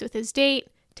 Andrew fights with his date,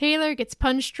 Taylor gets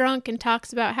punch drunk and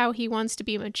talks about how he wants to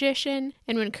be a magician,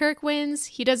 and when Kirk wins,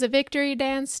 he does a victory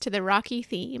dance to the Rocky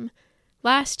theme.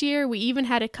 Last year, we even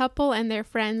had a couple and their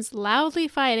friends loudly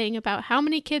fighting about how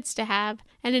many kids to have,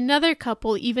 and another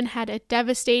couple even had a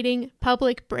devastating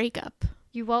public breakup.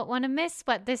 You won't want to miss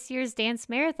what this year's Dance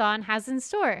Marathon has in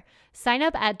store. Sign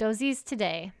up at Dozie's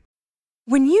today.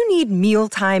 When you need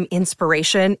mealtime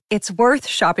inspiration, it's worth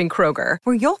shopping Kroger,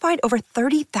 where you'll find over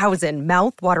 30,000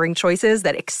 mouth-watering choices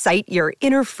that excite your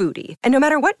inner foodie. And no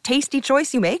matter what tasty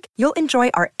choice you make, you'll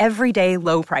enjoy our everyday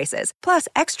low prices, plus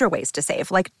extra ways to save,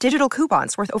 like digital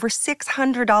coupons worth over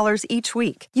 $600 each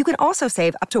week. You can also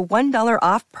save up to $1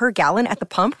 off per gallon at the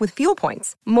pump with fuel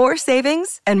points. More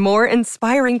savings and more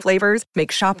inspiring flavors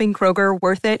make shopping Kroger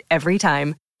worth it every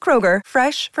time. Kroger,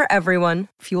 fresh for everyone.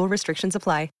 Fuel restrictions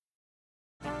apply.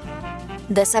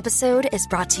 This episode is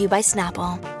brought to you by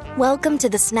Snapple. Welcome to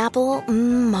the Snapple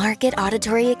Market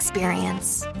Auditory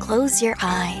Experience. Close your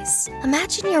eyes.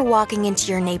 Imagine you're walking into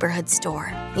your neighborhood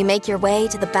store. You make your way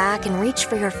to the back and reach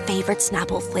for your favorite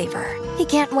Snapple flavor. You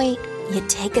can't wait. You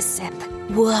take a sip.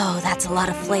 Whoa, that's a lot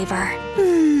of flavor.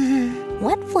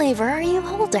 What flavor are you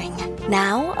holding?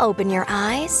 Now open your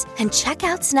eyes and check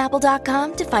out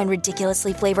Snapple.com to find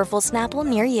ridiculously flavorful Snapple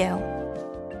near you.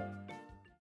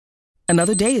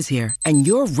 Another day is here, and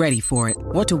you're ready for it.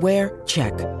 What to wear?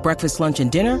 Check. Breakfast, lunch, and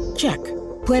dinner? Check.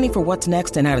 Planning for what's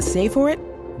next and how to save for it?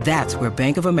 That's where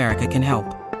Bank of America can help.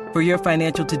 For your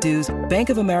financial to-dos, Bank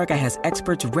of America has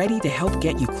experts ready to help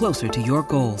get you closer to your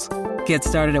goals. Get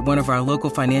started at one of our local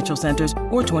financial centers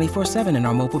or 24/7 in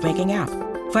our mobile banking app.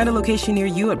 Find a location near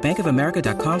you at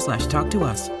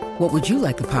bankofamerica.com/talktous. What would you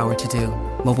like the power to do?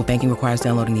 Mobile banking requires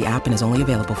downloading the app and is only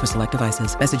available for select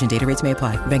devices. Message and data rates may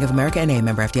apply. Bank of America N.A.,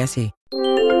 member FDIC.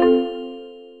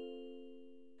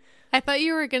 I thought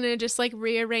you were going to just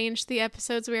rearrange the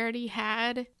episodes we already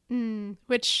had,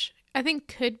 which I think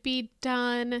could be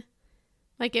done.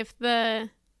 Like if the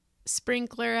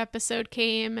sprinkler episode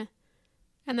came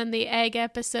and then the egg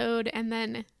episode and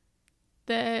then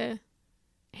the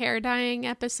hair dyeing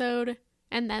episode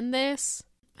and then this.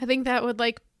 I think that would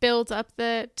build up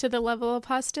to the level of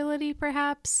hostility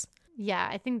perhaps. Yeah,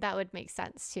 I think that would make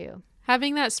sense too.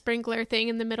 Having that sprinkler thing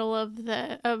in the middle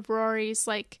of Rory's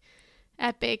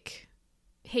epic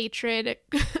hatred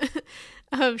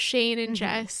of Shane and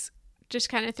Jess just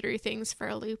kind of threw things for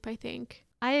a loop, I think.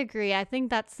 I agree. I think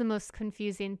that's the most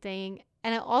confusing thing.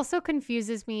 And it also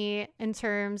confuses me in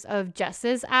terms of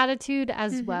Jess's attitude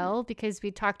as well, because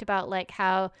we talked about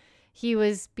how he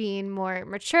was being more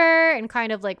mature and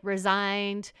kind of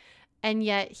resigned. And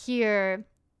yet here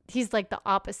he's the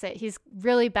opposite. He's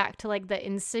really back to the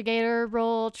instigator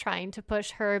role, trying to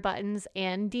push her buttons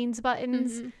and Dean's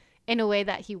buttons in a way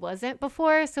that he wasn't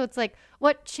before. So it's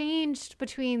what changed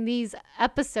between these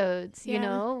episodes? You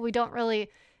know, we don't really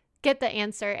get the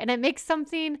answer. And it makes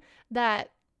something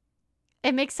that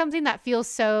feels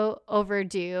so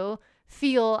overdue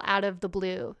feel out of the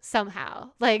blue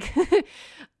somehow.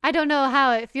 I don't know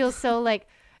how it feels so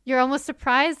you're almost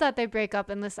surprised that they break up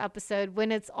in this episode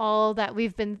when it's all that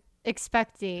we've been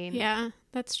expecting. Yeah,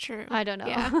 that's true. I don't know.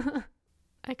 Yeah.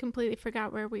 I completely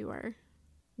forgot where we were.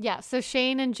 Yeah, so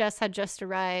Shane and Jess had just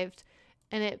arrived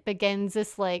and it begins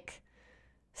this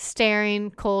staring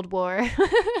Cold War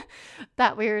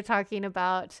that we were talking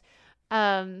about.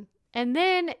 And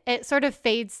then it sort of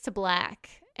fades to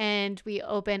black and we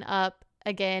open up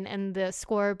again and the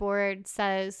scoreboard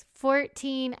says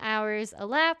 14 hours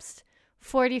elapsed,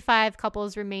 45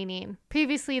 couples remaining.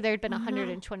 Previously, there'd been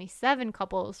 127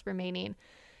 couples remaining.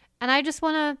 And I just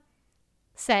want to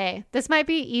say, this might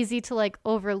be easy to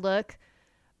overlook.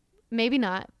 Maybe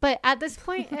not. But at this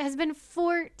point, it has been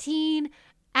 14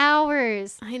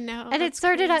 hours. I know. And it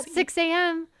started at 6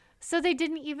 a.m. So they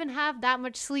didn't even have that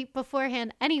much sleep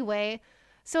beforehand anyway.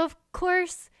 So, of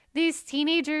course, these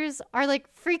teenagers are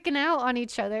freaking out on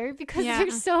each other because they're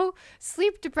so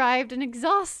sleep deprived and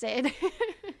exhausted.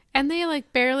 And they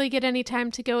barely get any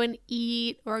time to go and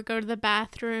eat or go to the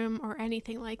bathroom or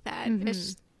anything like that.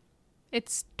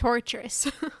 It's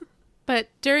torturous. But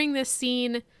during this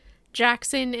scene,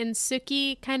 Jackson and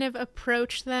Sookie kind of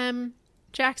approach them.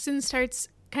 Jackson starts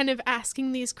kind of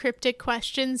asking these cryptic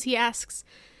questions. He asks,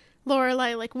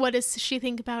 Lorelai, like, what does she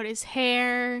think about his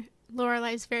hair?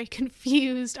 Lorelai's very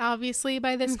confused, obviously,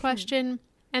 by this question.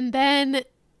 And then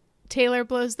Taylor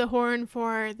blows the horn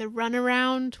for the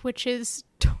runaround, which is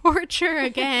torture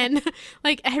again.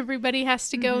 Like, everybody has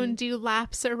to go and do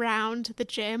laps around the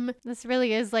gym. This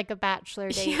really is like a bachelor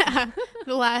date. Yeah.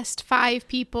 The last 5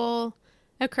 people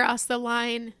across the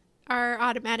line are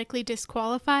automatically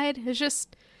disqualified. It's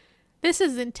just, this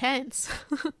is intense.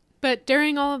 But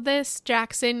during all of this,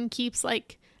 Jackson keeps,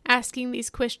 like, asking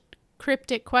these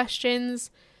cryptic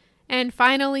questions. And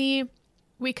finally,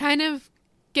 we kind of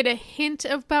get a hint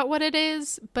about what it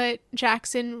is, but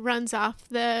Jackson runs off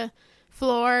the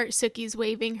floor. Sookie's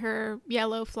waving her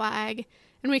yellow flag.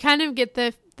 And we kind of get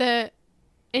the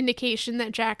indication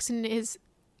that Jackson is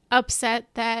upset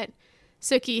that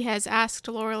Sookie has asked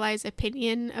Lorelai's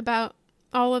opinion about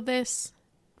all of this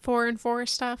 4 and 4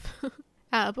 stuff.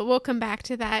 But we'll come back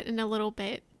to that in a little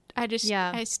bit.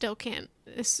 I still can't.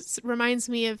 This reminds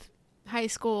me of high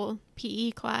school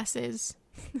PE classes.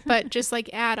 But just like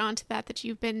add on to that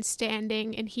you've been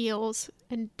standing in heels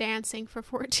and dancing for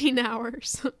 14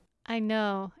 hours. I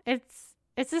know.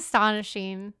 It's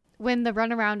astonishing. When the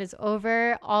runaround is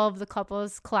over, all of the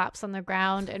couples collapse on the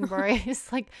ground and Rory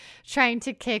is like trying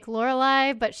to kick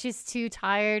Lorelai, but she's too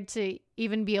tired to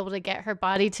even be able to get her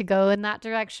body to go in that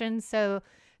direction. So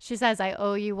she says, "I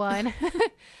owe you one."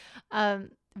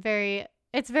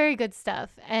 It's very good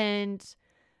stuff. And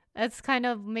that's kind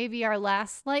of maybe our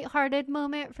last lighthearted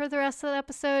moment for the rest of the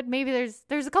episode. Maybe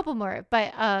there's a couple more,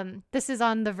 but this is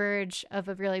on the verge of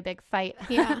a really big fight.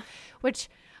 Yeah. Which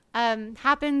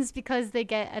happens because they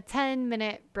get a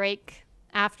 10-minute break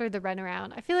after the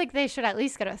runaround. I feel like they should at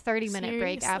least get a 30-minute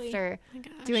break after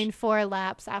doing 4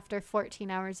 laps after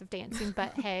 14 hours of dancing.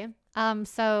 But hey,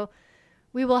 so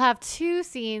we will have 2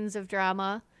 scenes of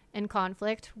drama and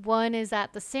conflict. One is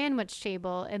at the sandwich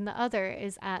table and the other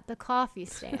is at the coffee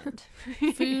stand.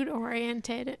 Food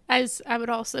oriented, as I would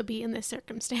also be in this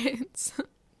circumstance.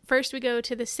 First we go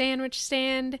to the sandwich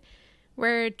stand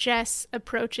where Jess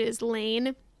approaches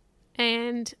Lane,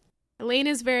 and Lane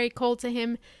is very cold to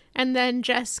him, and then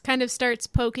Jess kind of starts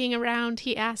poking around.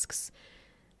 He asks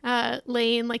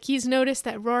Lane, like, he's noticed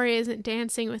that Rory isn't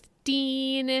dancing with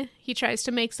Dean. He tries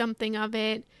to make something of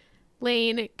it.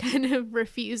 Lane kind of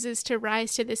refuses to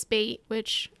rise to this bait,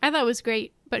 which I thought was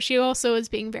great, but she also is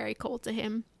being very cold to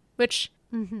him, which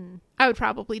I would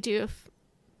probably do if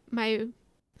my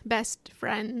best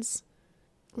friend's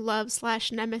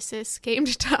love/nemesis came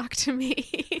to talk to me.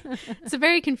 It's a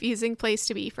very confusing place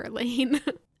to be for Lane.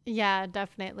 Yeah,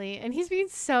 definitely. And he's being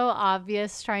so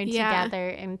obvious trying to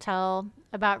gather intel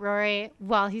about Rory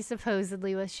while he's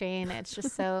supposedly with Shane. It's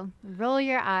just so roll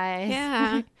your eyes.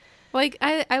 Yeah. Like,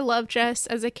 I love Jess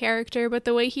as a character, but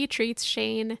the way he treats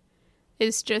Shane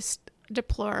is just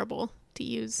deplorable, to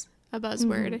use a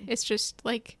buzzword. It's just,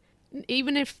 like,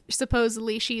 even if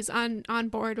supposedly she's on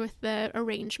board with the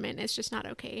arrangement, it's just not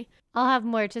okay. I'll have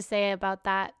more to say about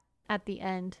that at the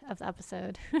end of the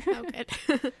episode. Oh,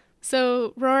 good.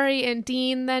 So Rory and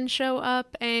Dean then show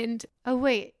up and... Oh,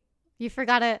 wait. You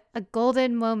forgot a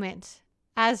golden moment.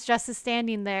 As Jess is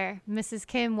standing there, Mrs.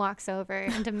 Kim walks over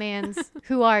and demands,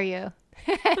 "Who are you?"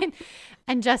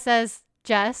 and Jess says,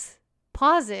 "Jess,"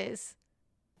 pauses.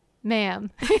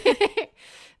 "Ma'am."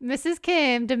 Mrs.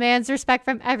 Kim demands respect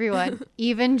from everyone,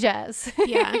 even Jess.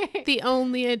 Yeah, the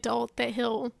only adult that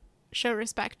he'll show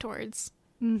respect towards.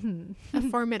 A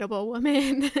formidable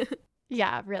woman.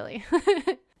 Yeah, really.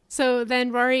 So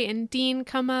then Rory and Dean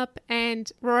come up, and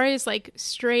Rory's like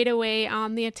straight away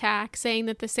on the attack, saying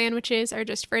that the sandwiches are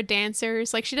just for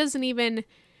dancers. Like, she doesn't even,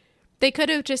 they could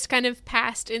have just kind of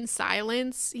passed in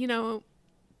silence, you know,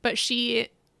 but she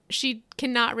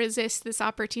cannot resist this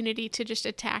opportunity to just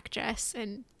attack Jess.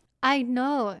 And I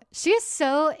know. She is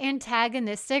so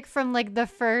antagonistic from like the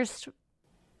first,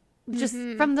 just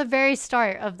from the very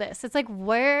start of this. It's like,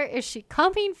 where is she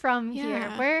coming from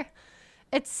here? Where?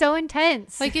 It's so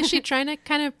intense. Like, is she trying to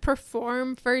kind of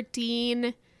perform for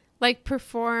Dean, like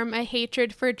perform a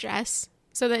hatred for Jess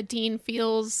so that Dean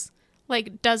feels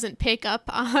like doesn't pick up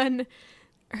on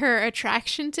her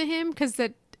attraction to him? Because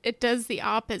that it does the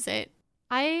opposite.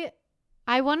 I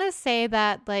want to say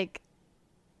that, like,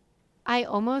 I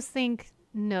almost think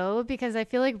no, because I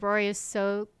feel like Rory is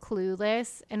so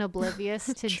clueless and oblivious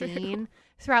to Dean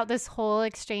throughout this whole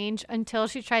exchange until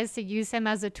she tries to use him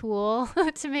as a tool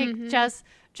to make Jess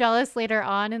jealous later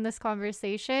on in this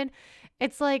conversation.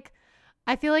 It's like,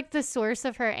 I feel like the source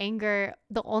of her anger,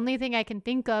 the only thing I can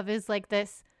think of is like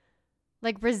this,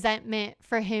 like, resentment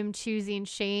for him choosing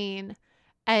Shane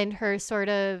and her sort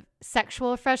of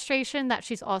sexual frustration that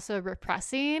she's also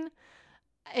repressing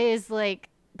is like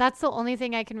that's the only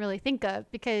thing I can really think of,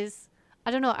 because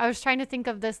I don't know. I was trying to think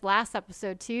of this last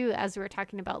episode too, as we were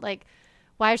talking about, like,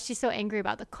 why is she so angry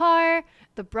about the car,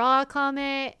 the bra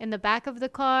comment in the back of the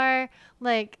car?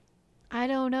 Like, I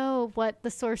don't know what the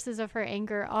sources of her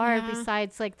anger are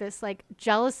besides like this like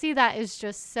jealousy that is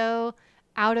just so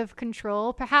out of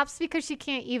control. Perhaps because she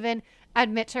can't even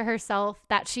admit to herself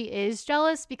that she is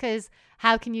jealous, because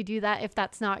how can you do that if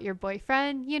that's not your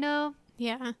boyfriend, you know?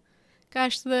 Yeah.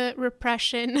 Gosh, the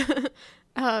repression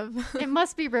of It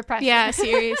must be repression. Yeah,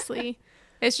 seriously.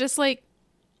 It's just like,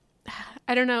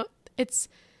 I don't know. It's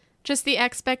just the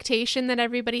expectation that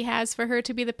everybody has for her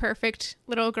to be the perfect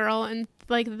little girl, and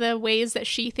like the ways that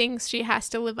she thinks she has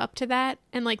to live up to that,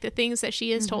 and like the things that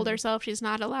she has told herself she's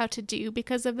not allowed to do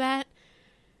because of that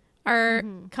are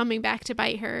coming back to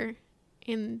bite her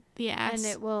in the ass. And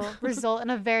it will result in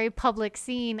a very public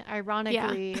scene,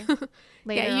 ironically, later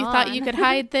Yeah, you on. thought you could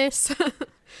hide this?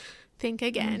 Think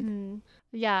again.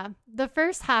 Yeah. The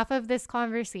first half of this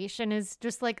conversation is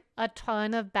just like a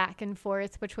ton of back and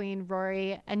forth between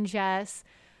Rory and Jess.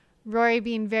 Rory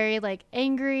being very like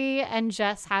angry, and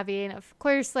Jess having, of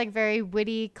course, like very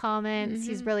witty comments.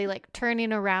 He's really like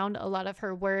turning around a lot of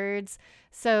her words.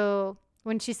 So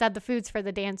when she said the food's for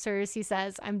the dancers, he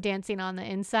says, "I'm dancing on the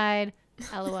inside."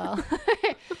 LOL.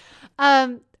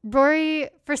 Rory,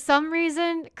 for some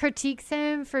reason, critiques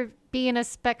him for being a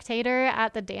spectator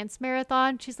at the dance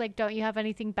marathon. She's like, don't you have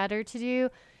anything better to do?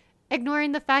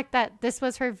 Ignoring the fact that this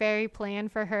was her very plan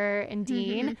for her and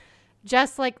Dean.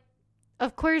 Jess, like,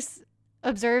 of course,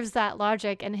 observes that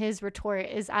logic, and his retort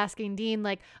is asking Dean,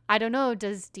 like, I don't know,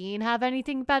 does Dean have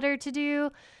anything better to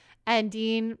do? And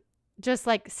Dean just,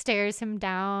 like, stares him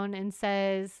down and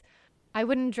says, I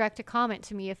wouldn't direct a comment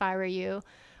to me if I were you,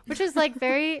 which is, like,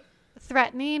 very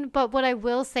threatening. But what I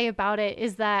will say about it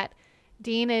is that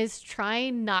Dean is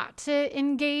trying not to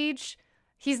engage.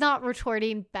 He's not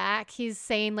retorting back. He's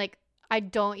saying, like, I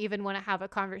don't even want to have a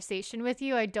conversation with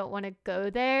you. I don't want to go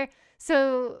there.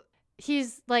 So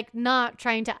he's, like, not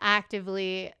trying to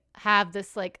actively have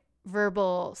this, like,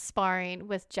 verbal sparring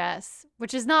with Jess,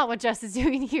 which is not what Jess is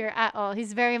doing here at all.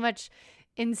 He's very much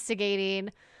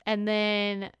instigating. And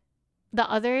then the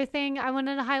other thing I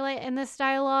wanted to highlight in this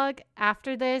dialogue,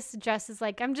 after this, Jess is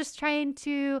like, I'm just trying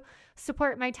to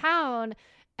support my town.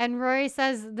 And Rory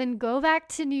says, then go back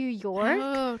to New York.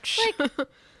 Ouch. Like,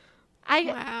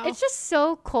 Wow. It's just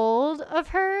so cold of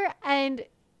her, and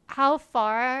how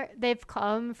far they've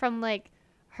come from, like,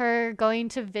 her going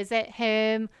to visit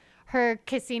him, her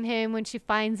kissing him when she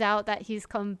finds out that he's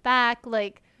come back.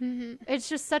 Like, it's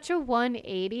just such a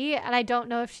 180, and I don't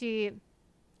know if she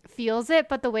feels it,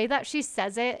 but the way that she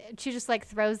says it, she just, like,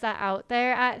 throws that out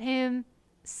there at him.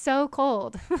 So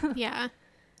cold. Yeah.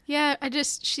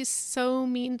 She's so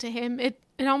mean to him. It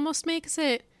almost makes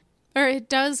it, or it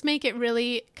does make it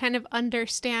really kind of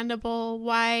understandable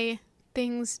why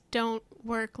things don't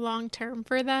work long term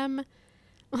for them.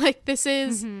 Like, this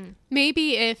is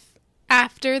maybe if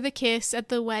after the kiss at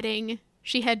the wedding,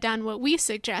 she had done what we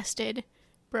suggested,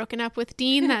 broken up with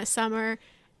Dean that summer,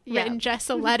 written Jess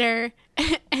a letter,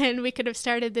 and we could have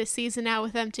started this season out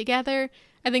with them together.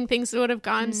 I think things would have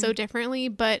gone so differently,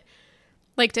 but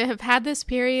like, to have had this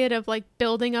period of, like,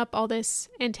 building up all this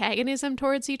antagonism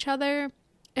towards each other,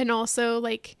 and also,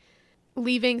 like,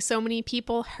 leaving so many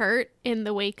people hurt in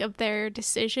the wake of their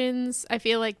decisions, I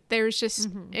feel like there's just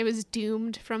it was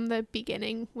doomed from the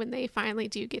beginning when they finally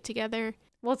do get together.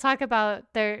 We'll talk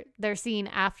about their scene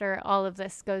after all of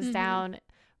this goes down,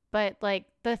 but, like,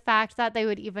 the fact that they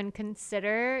would even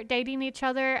consider dating each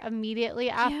other immediately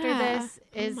after this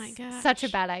is such a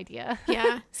bad idea.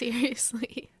 Yeah,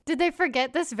 seriously. Did they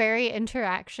forget this very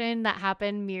interaction that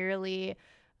happened merely,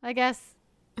 I guess,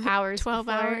 hours 12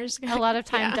 before? hours. A lot of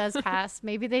time does pass.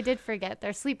 Maybe they did forget.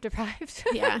 They're sleep deprived.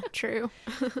 Yeah, true.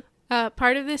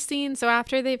 Part of this scene, so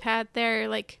after they've had their,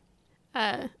 like,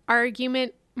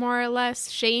 argument, more or less,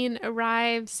 Shane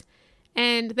arrives,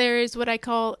 and there is what I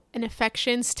call an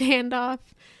affection standoff.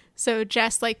 So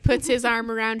Jess, like, puts his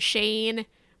arm around Shane.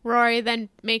 Rory then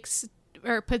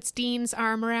puts Dean's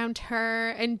arm around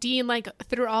her. And Dean, like,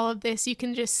 through all of this, you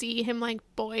can just see him, like,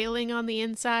 boiling on the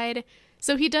inside.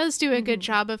 So he does do a good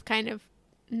job of kind of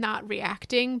not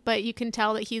reacting, but you can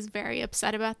tell that he's very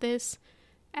upset about this,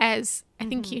 as I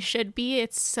think he should be.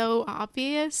 It's so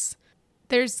obvious.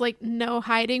 There's, like, no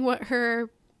hiding what her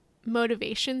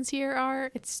motivations here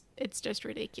are. It's just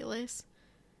ridiculous.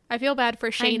 I feel bad for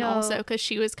Shane also, because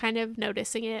she was kind of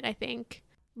noticing it, I think.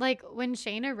 Like, when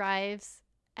Shane arrives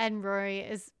and Rory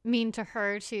is mean to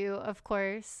her too, of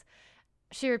course,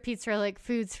 she repeats her, like,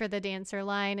 food's for the dancer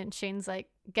line, and Shane's like,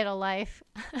 get a life,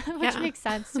 which makes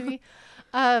sense to me.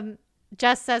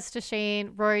 Jess says to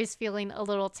Shane, Rory's feeling a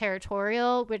little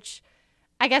territorial, which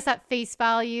I guess at face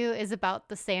value is about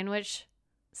the sandwich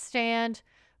stand,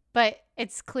 but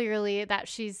it's clearly that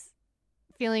she's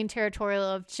feeling territorial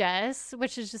of Jess,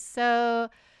 which is just so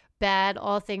bad,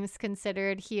 all things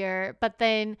considered here. But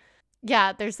then,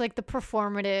 yeah, there's like the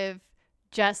performative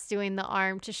Jess doing the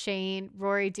arm to Shane,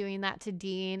 Rory doing that to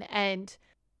Dean, and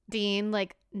Dean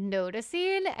like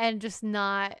noticing and just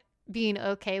not being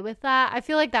okay with that. I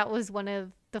feel like that was one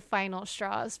of the final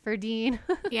straws for Dean.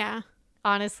 Yeah.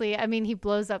 Honestly, I mean, he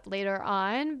blows up later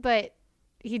on, but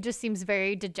he just seems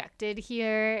very dejected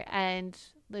here and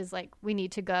is like, we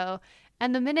need to go.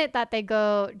 And the minute that they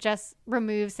go, Jess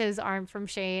removes his arm from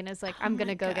Shane, is like, I'm going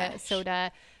to go get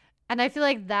soda. And I feel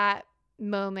like that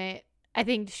moment, I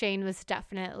think Shane was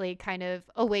definitely kind of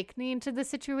awakening to the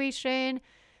situation.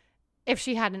 If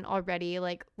she hadn't already,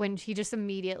 like when he just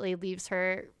immediately leaves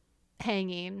her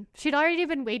hanging. She'd already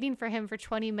been waiting for him for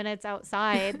 20 minutes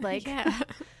outside. Like, yeah.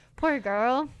 Poor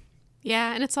girl.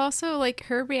 Yeah, and it's also like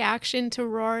her reaction to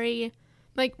Rory,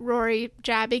 like Rory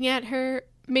jabbing at her,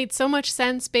 made so much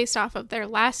sense based off of their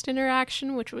last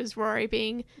interaction, which was Rory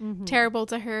being terrible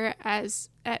to her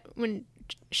when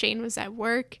Shane was at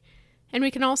work. And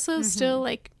we can also still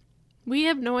like, we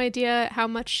have no idea how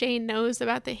much Shane knows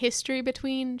about the history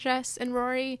between Jess and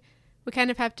Rory. We kind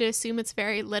of have to assume it's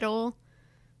very little.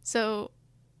 So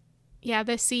yeah,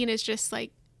 this scene is just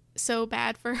like so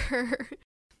bad for her.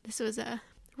 This was a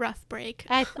rough break.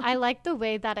 I like the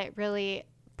way that it really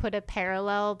put a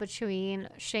parallel between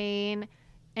Shane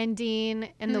and Dean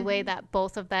in the way that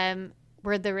both of them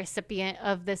were the recipient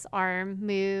of this arm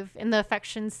move in the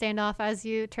affection standoff, as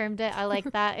you termed it. I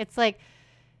like that. It's like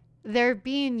they're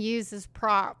being used as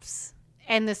props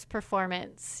in this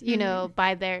performance, you know,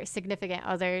 by their significant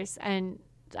others. And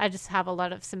I just have a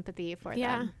lot of sympathy for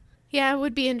them. Yeah, it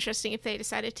would be interesting if they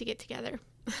decided to get together.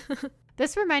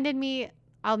 This reminded me,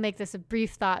 I'll make this a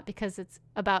brief thought because it's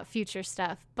about future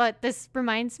stuff, but this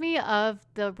reminds me of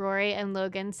the Rory and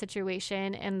Logan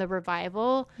situation in the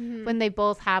revival when they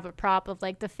both have a prop of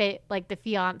like the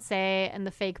fiance and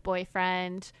the fake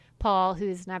boyfriend, Paul,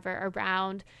 who's never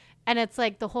around. And it's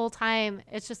like the whole time,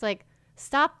 it's just like,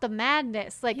 stop the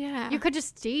madness. Like, you could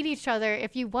just date each other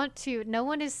if you want to. No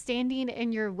one is standing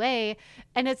in your way.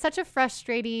 And it's such a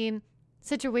frustrating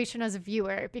situation as a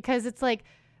viewer because it's like,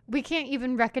 we can't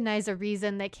even recognize a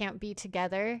reason they can't be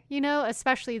together, you know,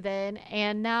 especially then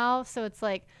and now. So it's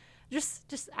like,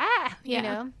 you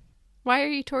know. Why are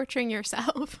you torturing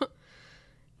yourself?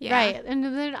 Right. And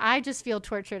then I just feel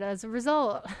tortured as a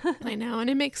result. I know. And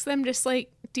it makes them just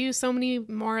like do so many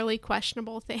morally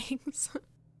questionable things.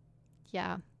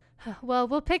 Yeah. Well,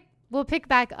 we'll pick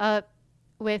back up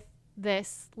with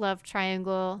this love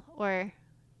triangle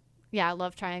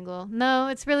love triangle. No,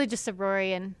 it's really just a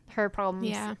Rory and her problems.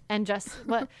 Yeah. And just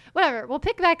whatever. We'll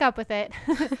pick back up with it.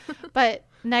 But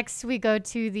next we go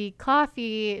to the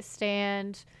coffee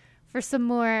stand for some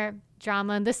more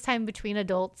drama, this time between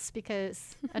adults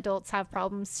because adults have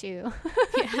problems too.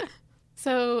 Yeah.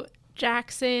 So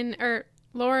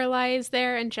Lorelai is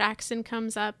there and Jackson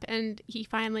comes up and he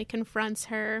finally confronts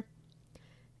her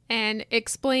and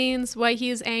explains why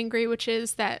he's angry, which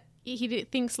is that he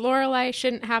thinks Lorelai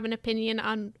shouldn't have an opinion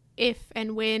on if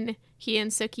and when he and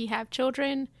Sookie have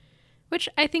children, which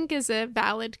I think is a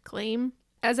valid claim.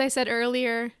 As I said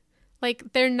earlier,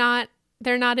 like they're not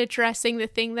addressing the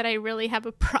thing that I really have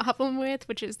a problem with,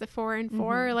 which is the 4 and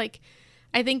 4. Like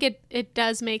I think it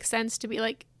does make sense to be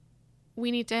like,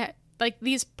 we need to like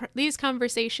these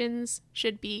conversations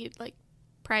should be like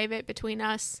private between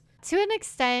us. To an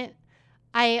extent,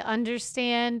 I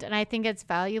understand and I think it's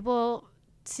valuable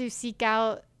to seek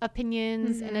out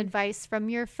opinions and advice from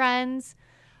your friends,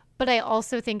 but I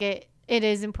also think it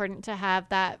is important to have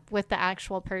that with the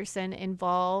actual person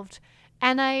involved.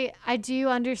 And I do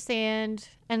understand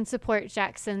and support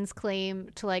Jackson's claim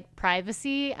to like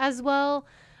privacy as well,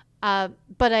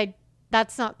 but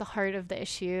that's not the heart of the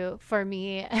issue for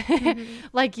me.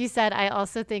 Like you said, I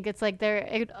also think it's like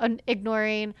they're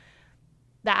ignoring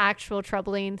the actual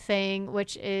troubling thing,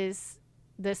 which is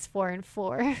this 4 and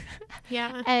 4.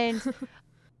 Yeah. And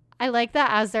I like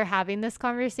that as they're having this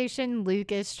conversation,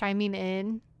 Luke is chiming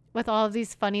in with all of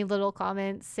these funny little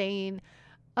comments saying,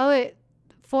 4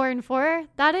 and 4?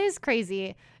 That is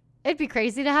crazy. It'd be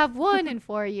crazy to have 1 in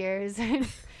 4 years.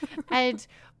 And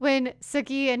when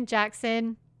Sookie and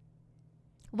Jackson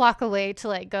walk away to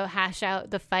like go hash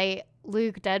out the fight,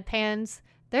 Luke deadpans,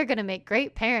 they're going to make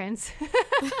great parents.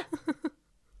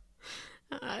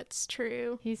 It's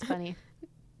true. He's funny.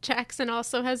 Jackson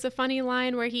also has a funny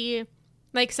line where he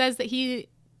like says that he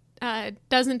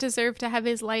doesn't deserve to have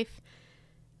his life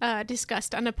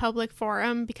discussed on a public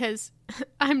forum because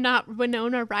I'm not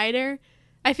Winona Ryder.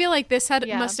 I feel like this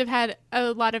must have had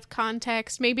a lot of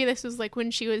context. Maybe this was like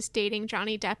when she was dating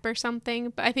Johnny Depp or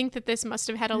something, but I think that this must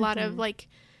have had a lot of like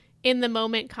in the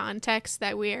moment context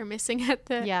that we are missing at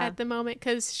the moment,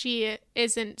 because she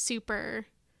isn't super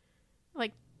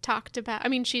like talked about. I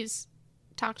mean, she's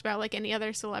talked about like any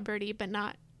other celebrity, but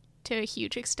not to a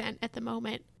huge extent at the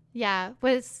moment. Yeah.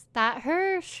 Was that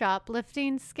her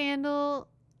shoplifting scandal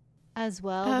as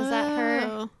well? Was that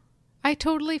her? I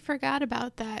totally forgot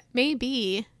about that.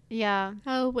 Maybe. Yeah.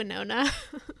 Oh, Winona.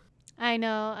 I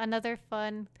know. Another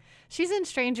fun. She's in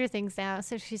Stranger Things now,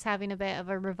 so she's having a bit of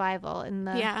a revival in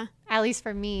the, at least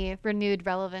for me, renewed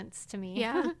relevance to me.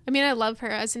 Yeah. I mean, I love her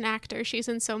as an actor. She's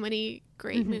in so many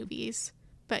great movies.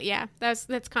 But yeah, that's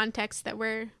context that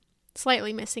we're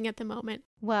slightly missing at the moment.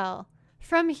 Well,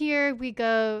 from here we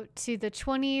go to the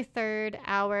 23rd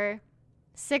hour.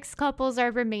 6 couples are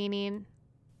remaining.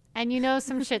 And you know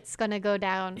some shit's going to go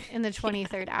down in the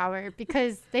 23rd hour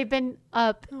because they've been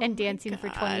up and dancing for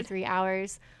 23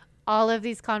 hours. All of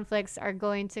these conflicts are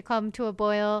going to come to a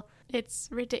boil. It's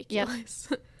ridiculous.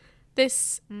 Yep.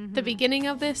 The beginning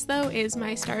of this, though, is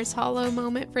my Stars Hollow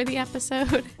moment for the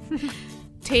episode.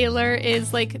 Taylor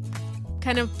is like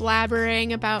kind of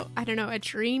blabbering about, I don't know, a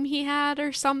dream he had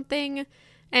or something.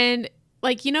 And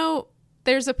like, you know,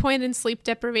 there's a point in sleep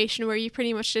deprivation where you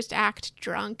pretty much just act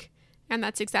drunk. And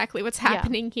that's exactly what's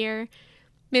happening here.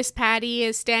 Miss Patty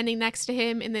is standing next to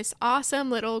him in this awesome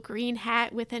little green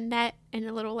hat with a net and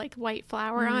a little like white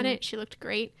flower on it. She looked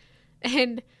great.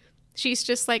 And she's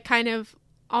just like kind of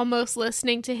almost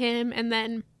listening to him. And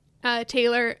then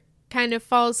Taylor kind of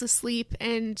falls asleep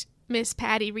and Miss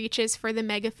Patty reaches for the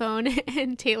megaphone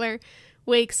and Taylor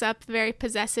wakes up very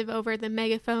possessive over the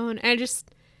megaphone. And I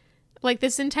just like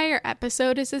this entire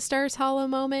episode is a Stars Hollow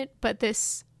moment, but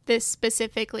this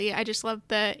specifically, I just love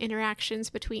the interactions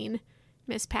between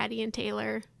Miss Patty and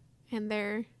Taylor and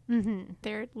their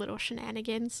little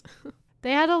shenanigans.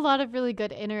 They had a lot of really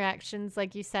good interactions.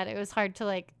 Like you said, it was hard to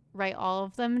like write all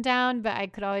of them down, but I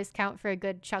could always count for a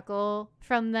good chuckle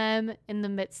from them in the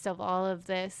midst of all of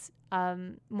this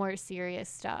more serious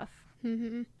stuff.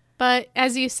 But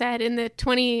as you said, in the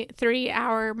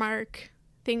 23-hour mark,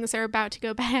 things are about to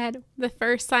go bad. The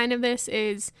first sign of this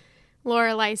is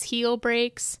Lorelai's heel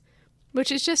breaks,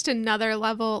 which is just another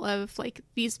level of like,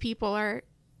 these people are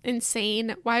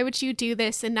insane. Why would you do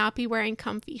this and not be wearing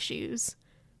comfy shoes?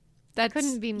 That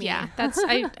couldn't be me. Yeah, that's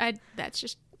that's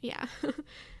just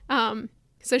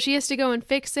so she has to go and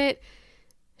fix it.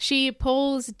 She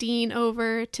pulls Dean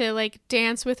over to like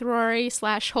dance with Rory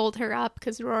 / hold her up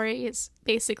because Rory is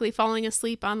basically falling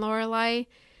asleep on Lorelai.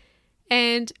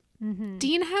 And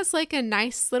Dean has like a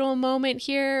nice little moment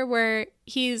here where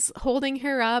he's holding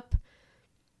her up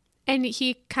and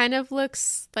he kind of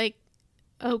looks like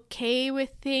okay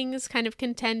with things, kind of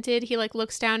contented. He like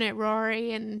looks down at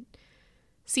Rory and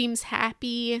seems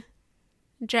happy.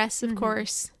 Jess, of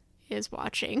course, is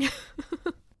watching.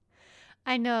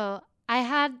 I know. I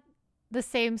had the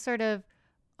same sort of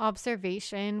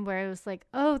observation where it was like,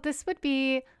 oh, this would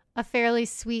be a fairly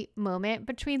sweet moment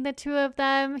between the two of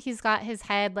them. He's got his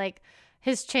head, like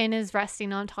his chin is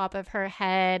resting on top of her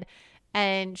head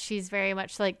and she's very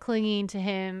much like clinging to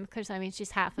him because I mean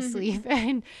she's half asleep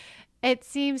and it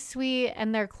seems sweet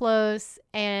and they're close,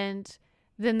 and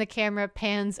then the camera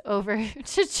pans over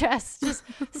to Jess just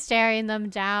staring them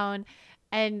down,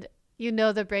 and you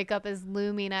know the breakup is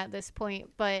looming at this point.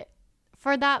 But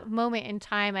for that moment in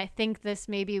time, I think this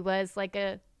maybe was like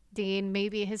a Dean,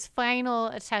 maybe his final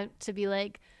attempt to be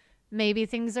like, maybe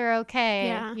things are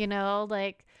okay, you know,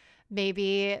 like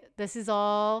maybe this is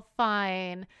all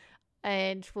fine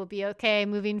and we'll be okay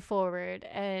moving forward.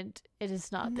 And it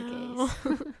is not the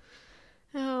case.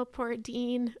 Oh, poor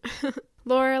Dean.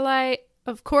 Lorelai,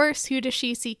 of course, who does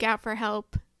she seek out for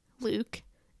help? Luke.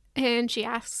 And she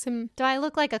asks him, do I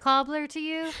look like a cobbler to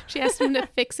you? She asks him to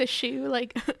fix a shoe.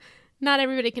 Like, not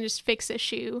everybody can just fix a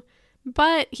shoe.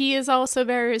 But he is also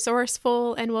very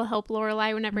resourceful and will help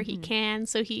Lorelai whenever he can.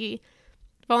 So he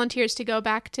volunteers to go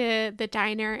back to the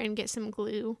diner and get some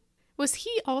glue. Was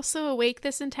he also awake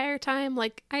this entire time?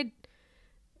 Like,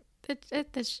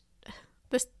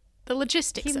 the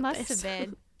logistics of this. He must have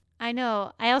been. I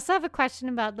know. I also have a question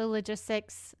about the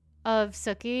logistics of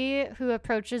Sookie, who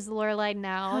approaches Lorelai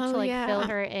now to fill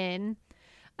her in.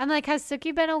 I'm like, has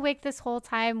Sookie been awake this whole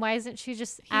time? Why isn't she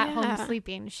just at home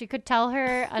sleeping? She could tell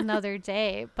her another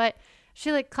day, but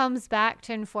she like comes back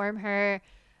to inform her.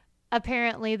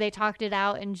 Apparently they talked it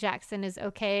out and Jackson is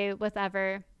okay with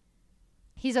whatever.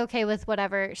 He's okay with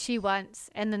whatever she wants.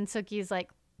 And then Sookie's like,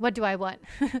 what do I want?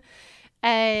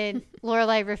 And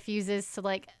Lorelai refuses to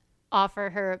like offer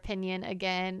her opinion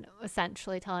again,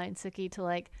 essentially telling Sookie to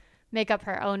like make up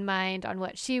her own mind on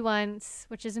what she wants,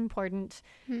 which is important.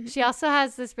 She also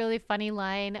has this really funny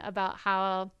line about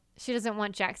how she doesn't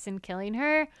want Jackson killing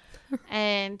her.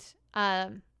 And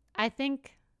I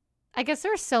guess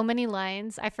there are so many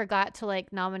lines. I forgot to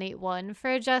like nominate one for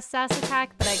a Just Sass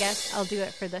attack, but I guess I'll do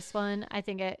it for this one. I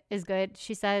think it is good.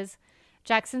 She says,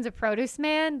 Jackson's a produce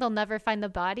man. They'll never find the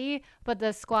body, but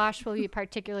the squash will be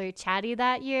particularly chatty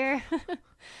that year.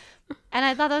 And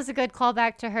I thought that was a good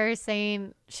callback to her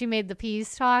saying she made the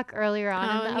peas talk earlier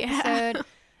on in the episode.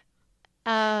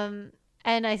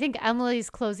 And I think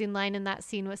Emily's closing line in that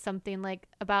scene was something like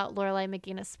about Lorelai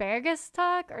making asparagus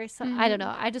talk or something. I don't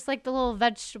know. I just like the little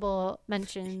vegetable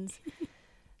mentions.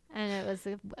 And it was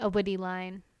a witty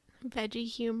line. Veggie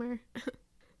humor.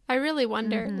 I really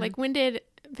wonder, like, when did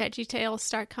VeggieTales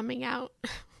start coming out?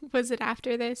 Was it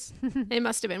after this? It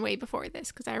must have been way before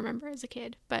this because I remember as a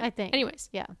kid. But I think. anyways.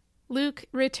 Yeah. Luke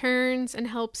returns and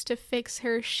helps to fix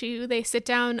her shoe. They sit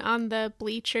down on the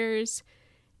bleachers,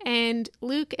 and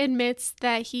Luke admits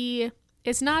that he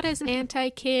is not as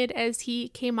anti-kid as he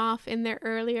came off in their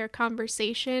earlier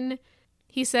conversation.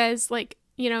 He says, like,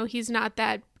 you know, he's not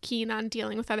that keen on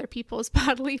dealing with other people's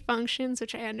bodily functions,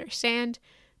 which I understand.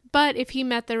 But if he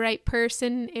met the right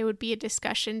person, it would be a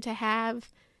discussion to have.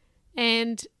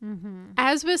 And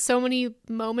as with so many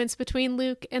moments between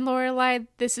Luke and Lorelai,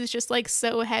 this is just like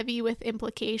so heavy with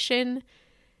implication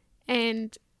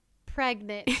and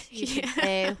pregnant, you could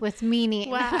say, with meaning.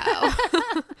 Wow.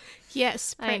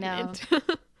 Yes, pregnant. I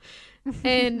know.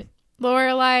 And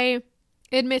Lorelai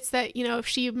admits that, you know, if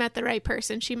she met the right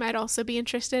person, she might also be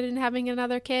interested in having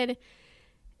another kid.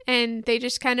 And they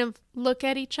just kind of look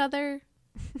at each other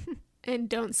and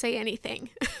don't say anything.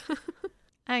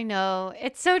 I know.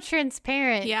 It's so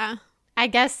transparent. Yeah. I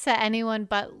guess to anyone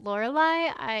but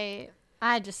Lorelai,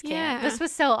 I just can't. Yeah. This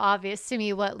was so obvious to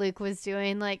me what Luke was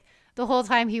doing. Like, the whole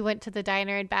time he went to the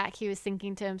diner and back, he was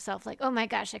thinking to himself, like, oh my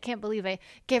gosh, I can't believe I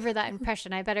gave her that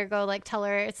impression. I better go, like, tell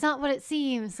her it's not what it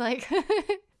seems. Like,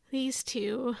 these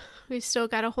two, we've still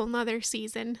got a whole nother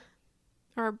season.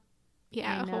 Or,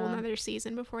 yeah, a whole nother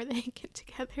season before they get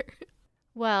together.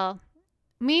 Well,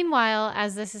 meanwhile,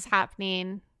 as this is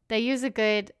happening, they use a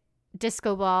good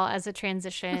disco ball as a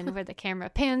transition where the camera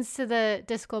pans to the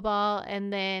disco ball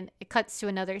and then it cuts to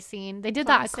another scene. They did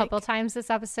that a couple times this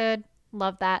episode.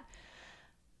 Love that.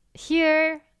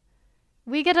 Here,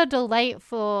 we get a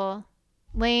delightful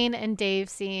Lane and Dave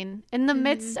scene in the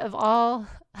midst of all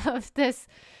of this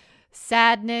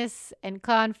sadness and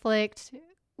conflict.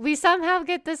 We somehow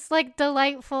get this like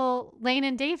delightful Lane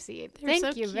and Dave scene.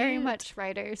 Thank you very much,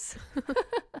 writers.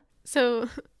 So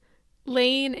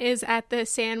Lane is at the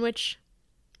sandwich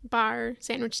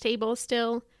table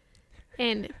still,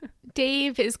 and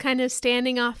Dave is kind of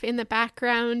standing off in the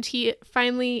background. He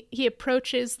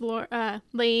approaches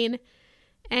Lane,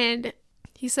 and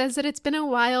he says that it's been a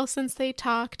while since they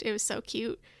talked. It was so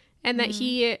cute, and that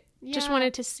he just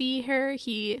wanted to see her.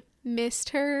 He missed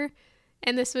her,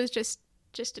 and this was just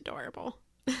adorable.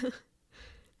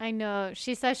 I know.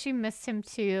 She says she missed him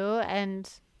too, and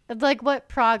like what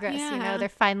progress, you know, they're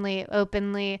finally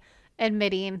openly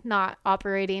admitting not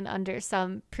operating under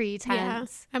some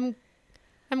pretense. Yeah.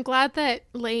 I'm glad that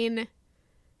Lane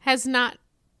has not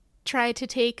tried to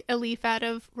take a leaf out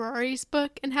of Rory's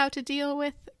book and how to deal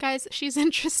with guys that she's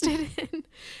interested in,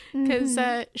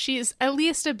 because she's at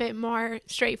least a bit more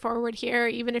straightforward here,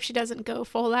 even if she doesn't go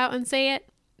full out and say it.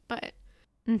 But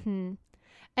and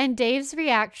Dave's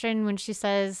reaction when she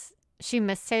says she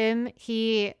missed him,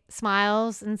 he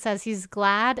smiles and says he's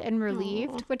glad and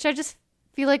relieved, which I just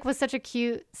feel like was such a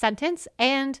cute sentence.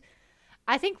 And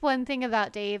I think one thing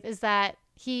about Dave is that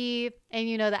he, and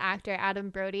you know the actor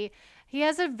Adam Brody, he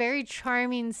has a very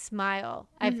charming smile,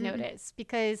 I've noticed,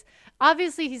 because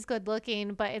obviously he's good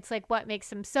looking, but it's like what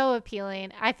makes him so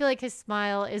appealing. I feel like his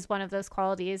smile is one of those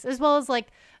qualities, as well as like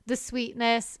the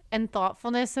sweetness and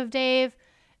thoughtfulness of Dave.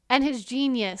 And his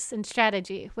genius and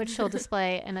strategy, which he'll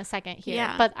display in a second here.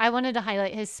 Yeah. But I wanted to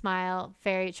highlight his smile.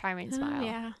 Very charming smile.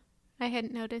 Yeah. I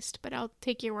hadn't noticed, but I'll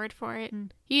take your word for it.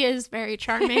 He is very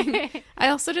charming. I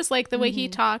also just like the way he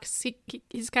talks.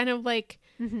 He's kind of like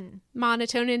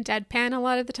monotone and deadpan a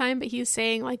lot of the time, but he's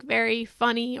saying like very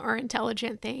funny or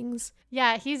intelligent things.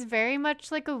 Yeah, he's very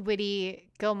much like a witty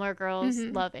Gilmore Girls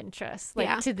love interest,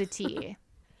 like to the T.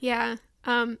 Yeah.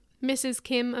 Mrs.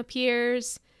 Kim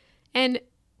appears, and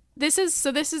this is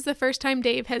the first time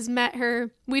Dave has met her.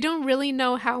 We don't really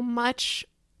know how much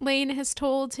Lane has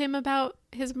told him about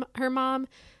her mom.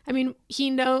 I mean, he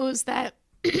knows that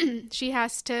she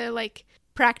has to like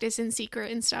practice in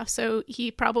secret and stuff, so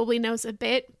he probably knows a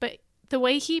bit, but the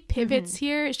way he pivots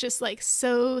here is just like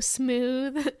so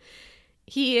smooth.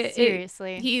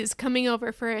 He's coming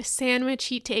over for a sandwich.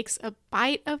 He takes a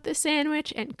bite of the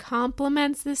sandwich and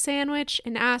compliments the sandwich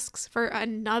and asks for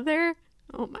another.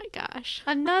 Oh my gosh.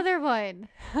 Another one.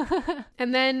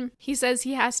 And then he says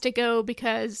he has to go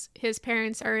because his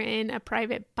parents are in a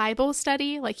private Bible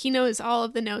study. Like, he knows all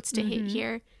of the notes to hit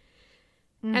here.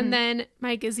 And then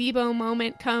my gazebo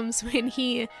moment comes when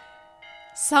he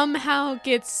somehow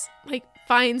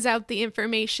finds out the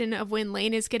information of when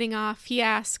Lane is getting off. He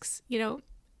asks,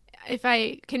 if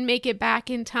I can make it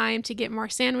back in time to get more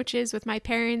sandwiches with my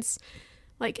parents,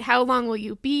 like, how long will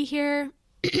you be here?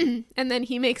 And then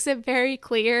he makes it very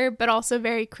clear, but also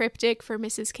very cryptic for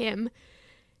Mrs. Kim.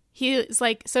 He's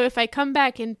like, so if I come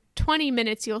back in 20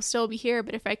 minutes, you'll still be here.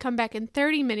 But if I come back in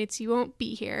 30 minutes, you won't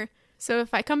be here. So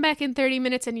if I come back in 30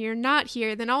 minutes and you're not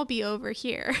here, then I'll be over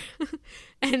here.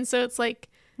 And so it's like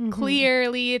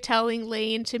clearly telling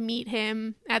Lane to meet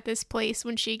him at this place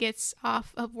when she gets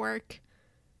off of work.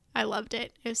 I loved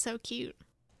it. It was so cute.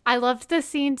 I loved the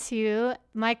scene too.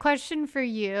 My question for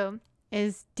you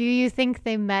is, do you think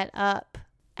they met up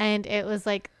and it was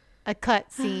like a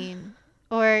cut scene?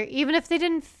 Or even if they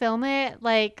didn't film it,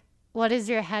 like, what is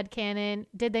your headcanon?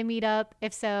 Did they meet up?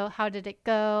 If so, how did it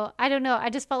go? I don't know. I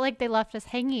just felt like they left us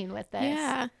hanging with this.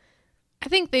 Yeah. I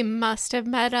think they must have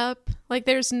met up. Like,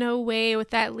 there's no way with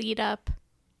that lead up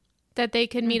that they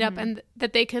could meet up and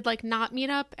that they could, like, not meet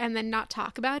up and then not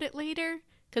talk about it later.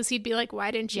 Because he'd be like,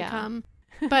 why didn't you come?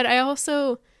 But I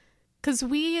also, because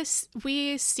we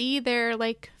see their,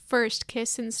 like, first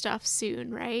kiss and stuff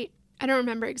soon, right? I don't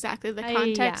remember exactly the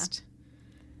context.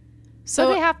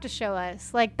 So they have to show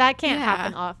us. Like, that can't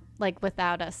happen off, like,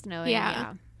 without us knowing.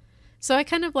 Yeah. So I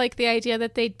kind of like the idea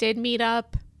that they did meet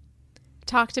up,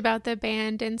 talked about the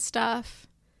band and stuff.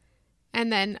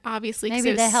 And then obviously,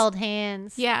 maybe they held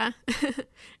hands. Yeah.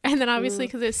 And then obviously,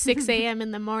 because it's 6 a.m.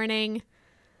 in the morning,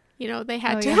 they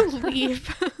had to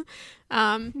leave.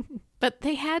 But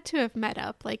they had to have met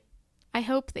up. Like, I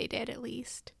hope they did at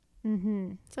least.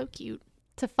 So cute.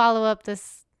 To follow up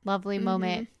this lovely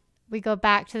moment, we go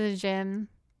back to the gym.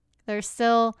 There's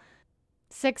still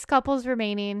 6 couples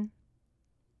remaining.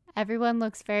 Everyone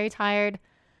looks very tired.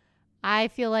 I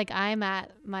feel like I'm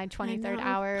at my 23rd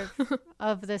hour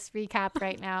of this recap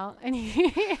right now.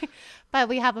 But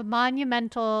we have a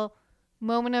monumental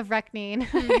moment of reckoning.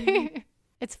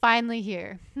 It's finally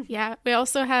here. Yeah. We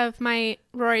also have my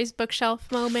Rory's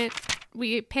bookshelf moment.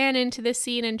 We pan into the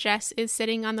scene and Jess is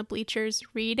sitting on the bleachers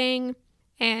reading.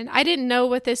 And I didn't know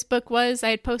what this book was. I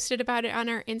had posted about it on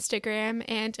our Instagram,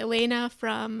 and Elena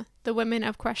from the Women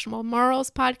of Questionable Morals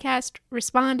podcast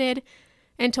responded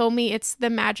and told me it's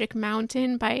The Magic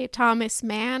Mountain by Thomas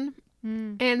Mann.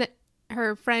 And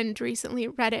her friend recently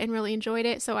read it and really enjoyed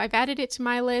it. So I've added it to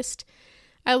my list.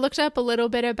 I looked up a little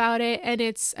bit about it, and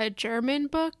it's a German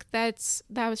book that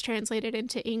was translated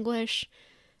into English,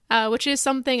 which is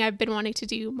something I've been wanting to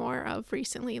do more of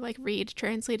recently, like read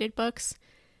translated books.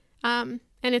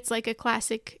 And it's like a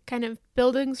classic kind of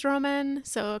Bildungsroman,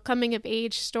 so a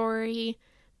coming-of-age story,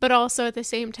 but also at the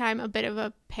same time a bit of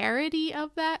a parody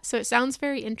of that. So it sounds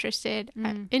very interesting.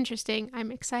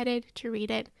 I'm excited to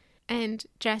read it. And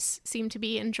Jess seemed to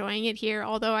be enjoying it here,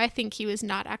 although I think he was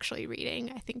not actually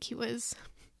reading. I think he was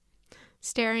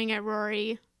staring at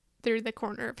Rory through the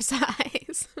corner of his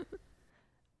eyes.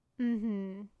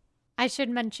 I should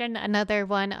mention another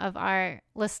one of our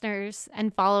listeners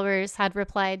and followers had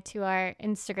replied to our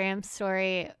Instagram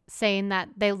story saying that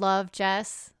they love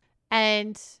Jess.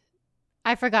 And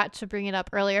I forgot to bring it up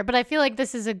earlier, but I feel like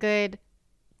this is a good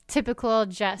typical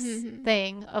Jess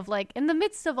thing of, like, in the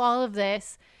midst of all of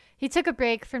this, he took a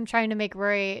break from trying to make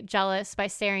Rory jealous by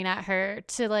staring at her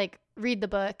to, like, read the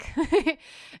book.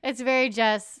 It's very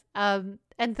Jess.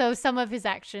 And though some of his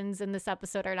actions in this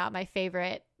episode are not my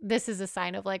favorite, this is a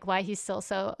sign of, like, why he's still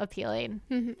so appealing.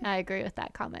 I agree with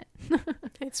that comment.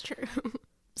 It's true.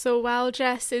 So while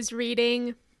Jess is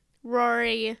reading,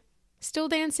 Rory, still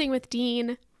dancing with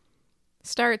Dean,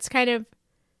 starts kind of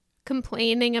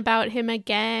complaining about him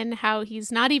again, how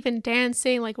he's not even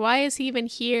dancing. Like, why is he even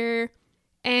here?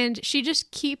 And she just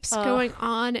keeps going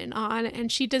on,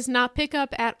 and she does not pick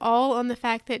up at all on the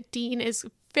fact that Dean is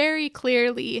very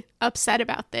clearly upset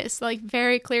about this, like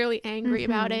very clearly angry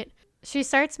about it. She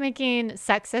starts making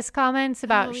sexist comments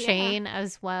about Shane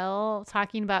as well,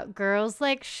 talking about girls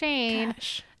like Shane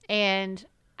and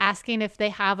asking if they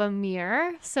have a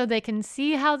mirror so they can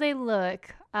see how they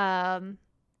look. God,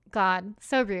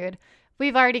 so rude.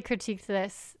 We've already critiqued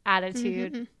this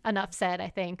attitude. Enough said, I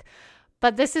think.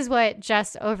 But this is what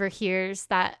Jess overhears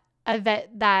that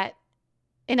event that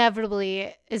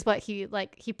inevitably is what he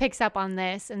picks up on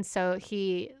this, and so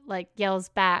he like yells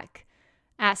back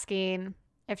asking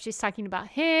if she's talking about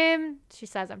him. She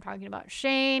says, I'm talking about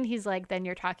Shane. He's like, then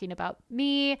you're talking about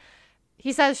me.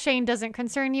 He says Shane doesn't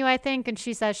concern you, I think, and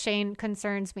she says Shane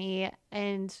concerns me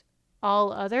and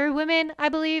all other women, I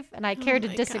believe, and I care to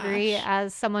disagree.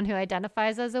 As someone who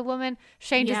identifies as a woman,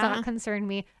 Shane does not concern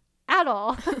me at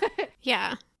all.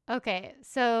 Yeah. Okay,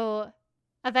 so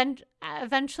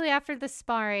eventually after the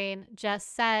sparring, Jess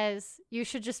says you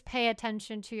should just pay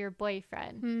attention to your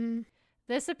boyfriend.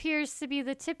 This appears to be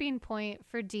the tipping point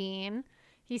for Dean.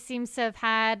 He seems to have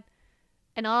had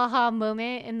an aha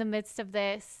moment in the midst of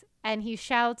this, and he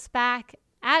shouts back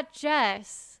at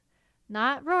Jess,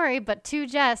 not Rory, but to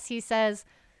Jess. He says,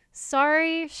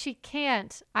 sorry, she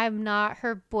can't. I'm not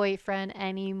her boyfriend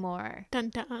anymore. Dun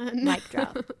dun. Mic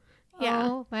drop. Yeah.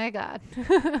 Oh my God.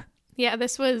 Yeah,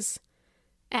 this was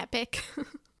epic.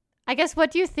 I guess,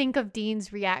 what do you think of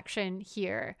Dean's reaction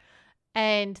here?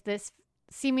 And this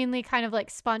seemingly kind of like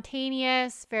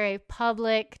spontaneous, very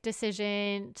public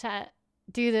decision to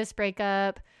do this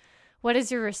breakup. What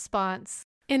is your response?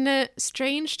 In a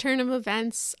strange turn of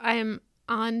events, I'm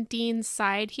on Dean's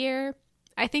side here.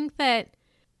 I think that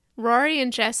Rory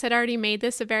and Jess had already made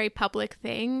this a very public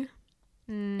thing.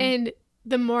 And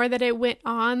the more that it went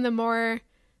on, the more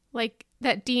like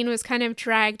that Dean was kind of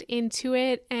dragged into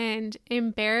it and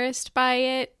embarrassed by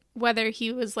it, whether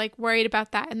he was like worried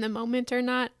about that in the moment or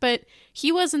not. But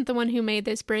he wasn't the one who made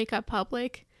this breakup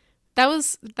public. That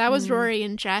was Rory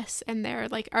and Jess and their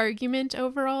like argument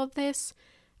over all of this.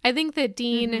 I think that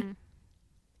Dean,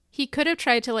 he could have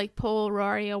tried to like pull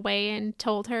Rory away and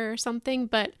told her or something,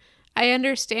 but I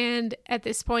understand at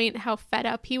this point how fed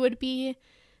up he would be,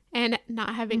 and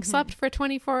not having slept for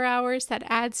 24 hours, that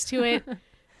adds to it.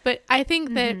 But I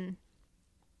think that,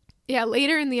 yeah,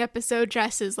 later in the episode,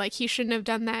 Jess is like, he shouldn't have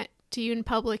done that to you in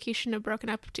public. He shouldn't have broken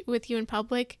up with you in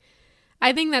public.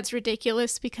 I think that's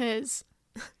ridiculous because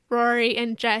Rory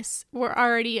and Jess were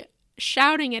already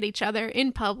shouting at each other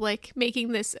in public,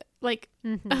 making this like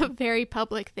a very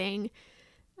public thing.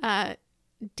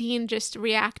 Dean just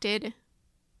reacted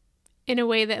in a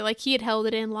way that like he had held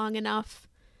it in long enough.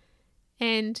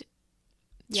 And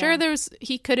sure,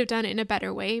 he could have done it in a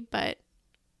better way, but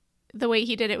the way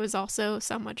he did it was also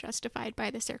somewhat justified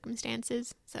by the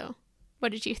circumstances. So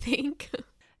what did you think?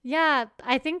 Yeah,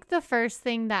 I think the first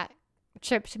thing that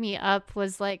tripped me up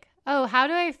was like, oh, how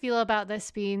do I feel about this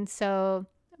being so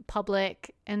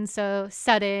public and so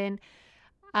sudden?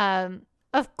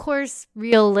 Of course,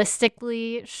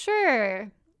 realistically, sure,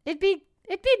 it'd be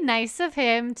nice of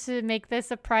him to make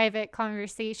this a private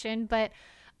conversation, but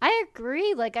I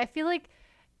agree. Like, I feel like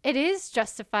it is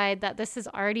justified that this has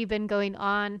already been going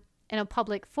on in a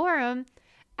public forum.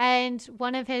 And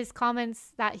one of his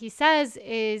comments that he says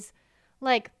is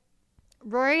like,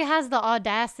 Rory has the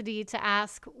audacity to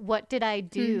ask, what did I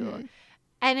do?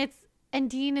 And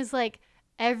Dean is like,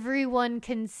 everyone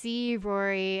can see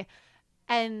Rory.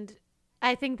 And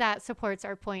I think that supports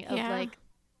our point of like,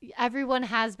 everyone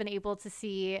has been able to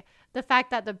see. The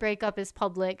fact that the breakup is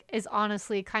public is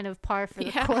honestly kind of par for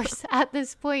the course at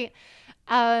this point.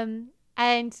 And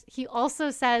he also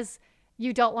says,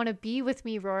 you don't want to be with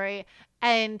me, Rory.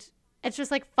 And it's just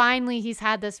like, finally, he's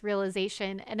had this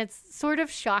realization. And it's sort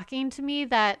of shocking to me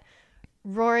that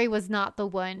Rory was not the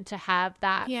one to have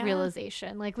that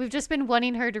realization. Like, we've just been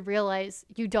wanting her to realize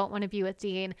you don't want to be with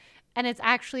Dean. And it's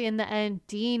actually in the end,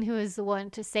 Dean who is the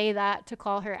one to say that, to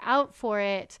call her out for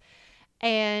it.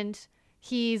 And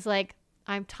he's like,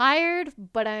 I'm tired,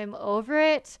 but I'm over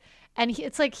it. And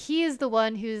it's like, he is the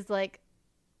one who's like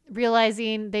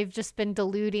realizing they've just been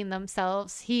deluding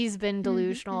themselves. He's been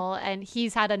delusional and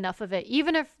he's had enough of it,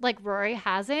 even if like Rory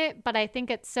hasn't. But I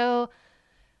think it's so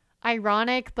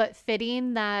ironic but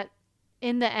fitting that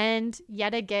in the end,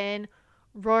 yet again,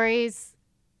 Rory's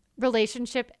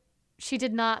relationship, she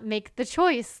did not make the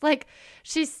choice. Like,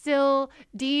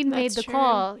 Dean made the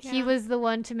call. Yeah. He was the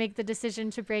one to make the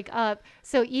decision to break up.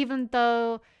 So even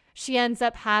though she ends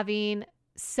up having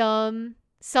some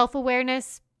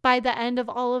self-awareness by the end of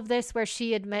all of this, where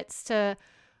she admits to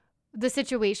the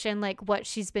situation, like what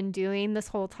she's been doing this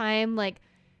whole time, like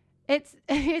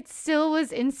it still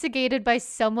was instigated by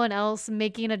someone else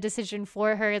making a decision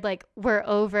for her. Like, we're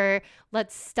over.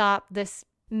 Let's stop this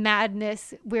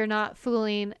madness. We're not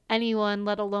fooling anyone,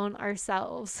 let alone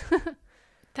ourselves.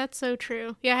 That's so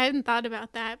true. Yeah, I hadn't thought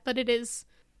about that, but it is.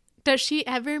 Does she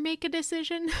ever make a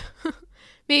decision?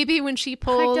 Maybe when she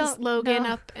pulls Logan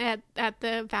up at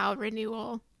the vow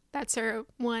renewal. That's her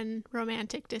one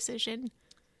romantic decision.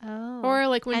 Oh. Or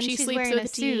like when she sleeps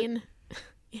with Dean.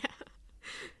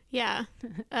 Yeah.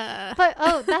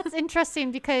 But that's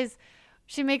interesting because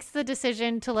she makes the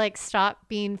decision to like stop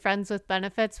being friends with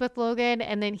benefits with Logan,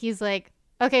 and then he's like,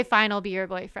 okay, fine, I'll be your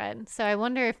boyfriend. So I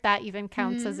wonder if that even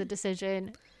counts as a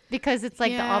decision, because it's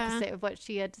like the opposite of what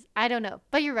she had. I don't know,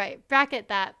 but you're right, bracket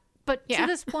that. But to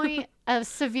this point, a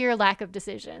severe lack of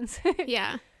decisions.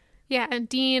 Yeah, and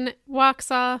Dean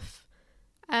walks off.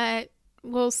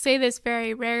 We'll say this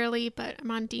very rarely, but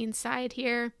I'm on Dean's side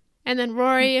here. And then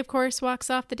Rory, of course, walks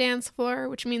off the dance floor,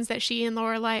 which means that she and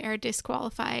Lorelai are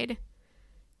disqualified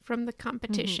from the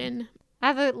competition. I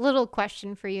have a little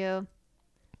question for you.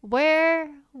 Where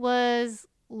was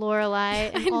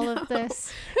Lorelai in all of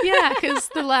this? Yeah, because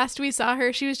the last we saw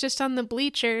her, she was just on the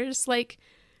bleachers. Like,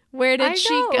 where did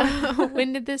she go?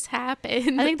 When did this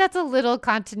happen? I think that's a little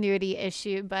continuity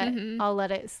issue, but I'll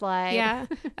let it slide. Yeah,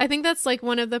 I think that's like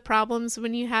one of the problems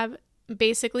when you have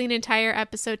basically an entire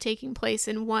episode taking place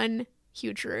in one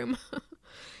huge room.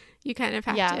 You kind of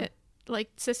have to like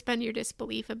suspend your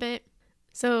disbelief a bit.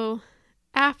 So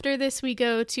after this, we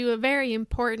go to a very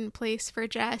important place for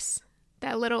Jess,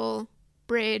 that little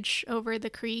bridge over the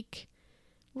creek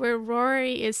where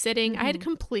Rory is sitting. I had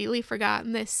completely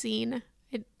forgotten this scene.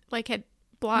 It like had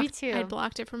blocked. Me too. I'd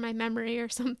blocked it from my memory or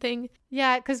something.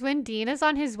 Yeah, because when Dean is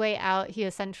on his way out, he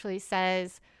essentially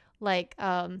says like,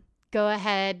 go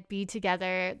ahead, be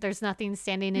together. There's nothing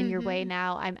standing in your way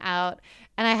now. I'm out.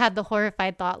 And I had the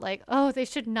horrified thought like, oh, they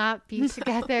should not be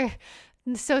together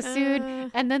so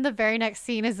soon. And then the very next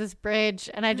scene is this bridge,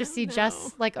 and I just see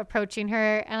Jess like approaching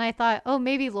her, and I thought, oh,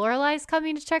 maybe Lorelai's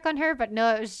coming to check on her, but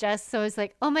no, it was Jess. So it's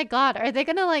like, oh my God, are they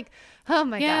gonna like, oh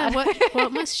my God.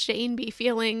 What must Shane be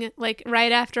feeling like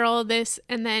right after all of this,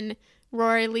 and then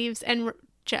Rory leaves and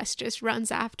Jess just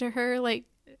runs after her? Like,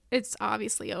 it's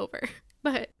obviously over.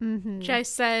 But Jess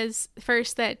says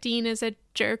first that Dean is a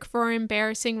jerk for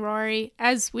embarrassing Rory.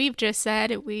 As we've just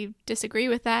said, we disagree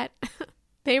with that.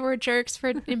 They were jerks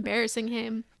for embarrassing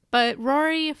him. But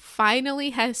Rory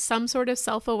finally has some sort of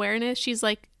self-awareness. She's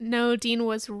like, no, Dean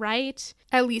was right,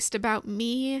 at least about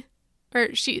me. Or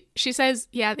she says,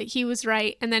 yeah, that he was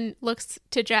right, and then looks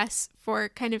to Jess for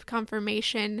kind of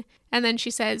confirmation. And then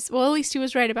she says, well, at least he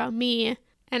was right about me.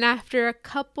 And after a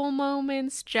couple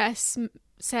moments, Jess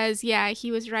says, yeah,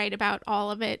 he was right about all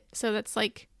of it. So that's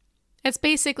like, it's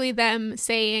basically them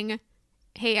saying,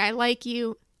 hey, I like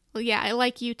you. Well, yeah, I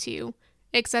like you too.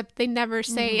 Except they never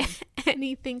say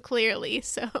anything clearly,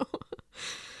 so.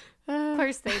 Of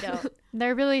course they don't.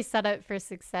 They're really set up for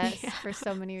success for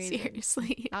so many reasons.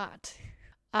 Seriously. Not.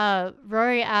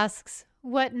 Rory asks,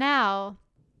 what now?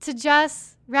 To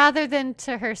Jess rather than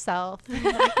to herself. Oh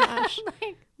my gosh.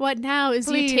 Like, what now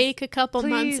is you take a couple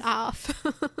months off.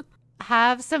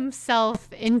 Have some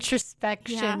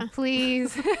self-introspection,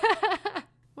 please.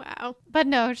 Wow. But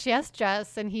no, she asks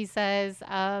Jess, and he says,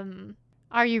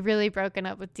 are you really broken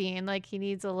up with Dean? Like, he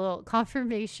needs a little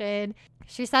confirmation.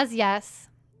 She says yes.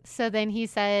 So then he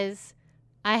says,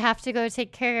 I have to go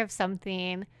take care of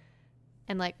something,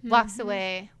 and like walks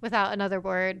away without another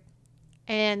word.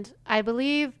 And I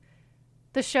believe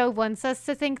the show wants us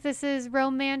to think this is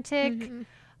romantic,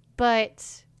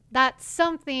 but that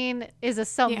something is a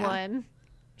someone,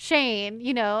 Shane,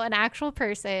 you know, an actual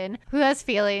person who has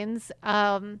feelings.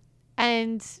 And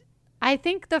I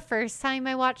think the first time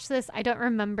I watched this, I don't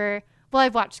remember. Well,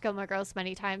 I've watched Gilmore Girls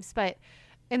many times, but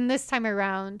in this time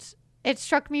around, it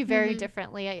struck me very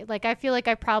differently. I feel like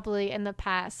I probably in the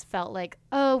past felt like,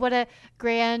 oh, what a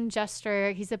grand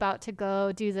gesture. He's about to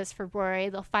go do this for Rory.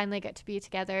 They'll finally get to be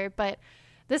together. But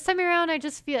this time around, I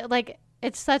just feel like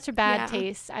it's such a bad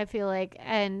taste, I feel like,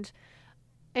 and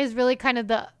is really kind of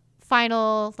the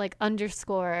final like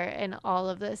underscore in all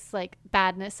of this like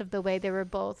badness of the way they were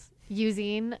both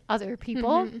using other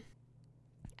people.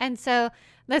 And so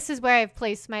this is where I've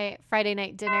placed my Friday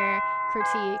night dinner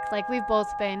critique. Like, we've both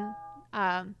been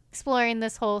exploring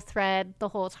this whole thread the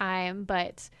whole time,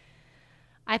 but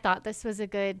I thought this was a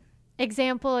good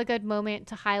example, a good moment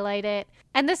to highlight it.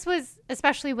 And this was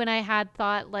especially when I had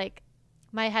thought like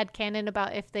my headcanon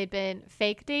about if they'd been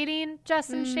fake dating Jess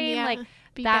and Shane, like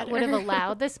that would have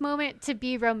allowed this moment to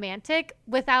be romantic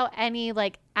without any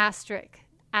like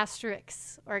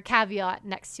asterisks or caveat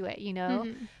next to it, you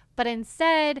know? But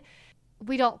instead,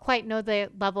 we don't quite know the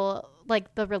level,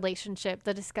 like the relationship,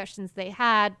 the discussions they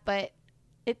had, but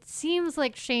it seems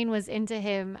like Shane was into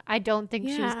him. I don't think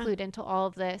she was clued into all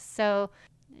of this. So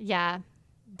yeah,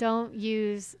 don't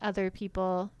use other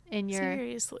people in your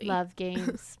love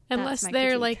games. Unless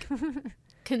they're like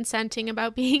consenting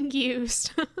about being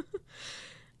used.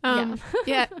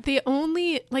 The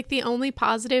only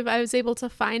positive I was able to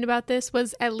find about this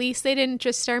was at least they didn't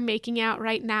just start making out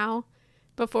right now.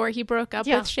 before he broke up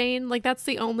with Shane. Like, that's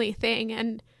the only thing.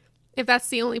 And if that's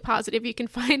the only positive you can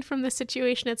find from the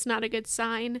situation, it's not a good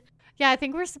sign. Yeah, I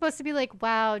think we're supposed to be like,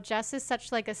 wow, Jess is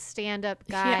such like a stand-up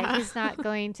guy. Yeah. He's not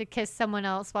going to kiss someone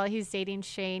else while he's dating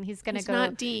Shane. He's going to go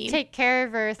not Dean. take care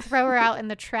of her, throw her out in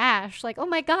the trash. Like, oh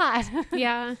my God.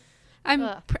 Yeah.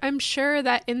 I'm sure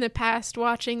that in the past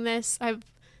watching this, I've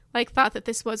like thought that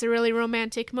this was a really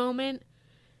romantic moment.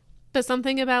 But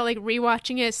something about like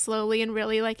rewatching it slowly and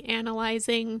really like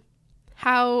analyzing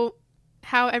how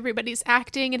everybody's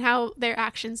acting and how their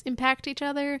actions impact each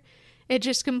other, it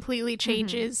just completely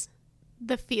changes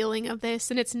the feeling of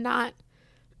this. And it's not,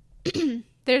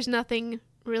 there's nothing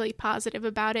really positive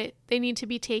about it. They need to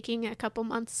be taking a couple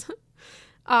months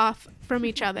off from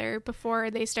each other before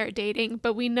they start dating.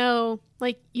 But we know,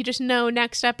 like, you just know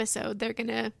next episode they're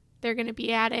gonna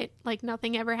be at it like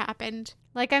nothing ever happened.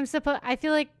 Like, I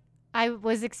feel like I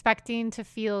was expecting to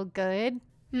feel good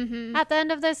at the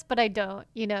end of this, but I don't,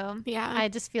 you know? Yeah. I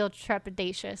just feel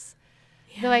trepidatious.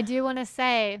 Yeah. Though I do want to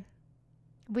say,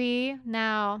 we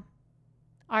now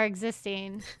are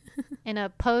existing in a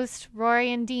post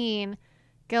Rory and Dean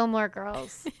Gilmore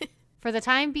Girls. For the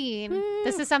time being,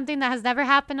 this is something that has never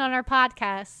happened on our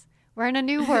podcast. We're in a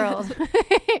new world.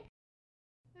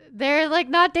 They're like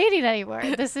not dating anymore.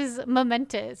 This is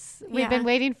momentous. We've been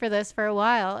waiting for this for a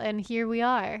while, and here we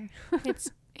are.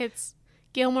 It's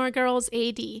Gilmore Girls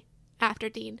AD after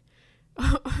Dean,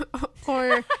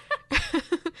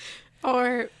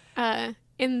 or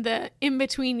in the in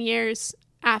between years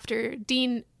after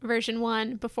Dean version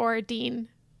 1 before Dean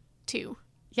 2.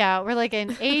 Yeah, we're like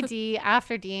an AD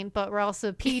after Dean, but we're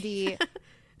also PD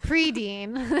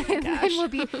pre-Dean. And then we'll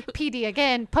be PD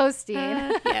again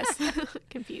post-Dean. Yes,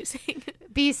 confusing.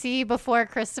 BC before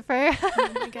Christopher.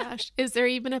 Oh my gosh. Is there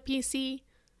even a PC?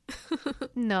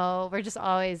 No, we're just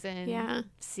always in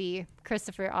C.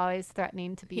 Christopher always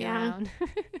threatening to be around.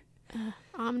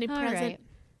 Omnipresent.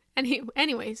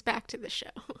 Anyways, back to the show.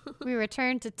 We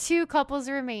return to 2 couples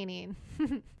remaining.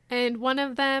 And one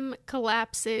of them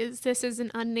collapses. This is an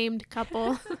unnamed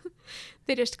couple.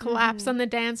 They just collapse on the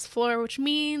dance floor, which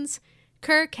means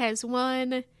Kirk has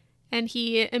won. And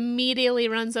he immediately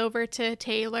runs over to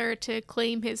Taylor to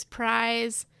claim his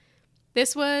prize.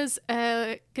 This was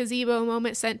a gazebo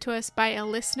moment sent to us by a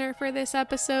listener for this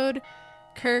episode.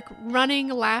 Kirk running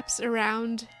laps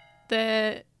around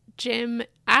the gym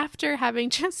after having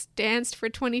just danced for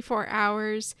 24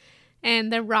 hours.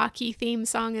 And the Rocky theme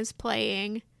song is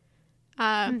playing.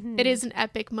 It is an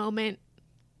epic moment.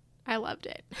 I loved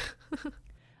it.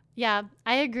 Yeah,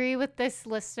 I agree with this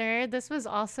listener. This was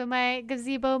also my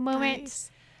gazebo moment.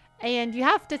 Nice. And you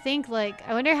have to think, like,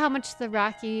 I wonder how much the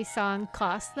Rocky song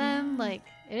cost them. Like,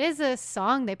 it is a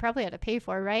song they probably had to pay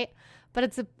for, right? But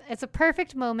it's a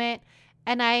perfect moment.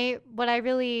 And what I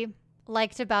really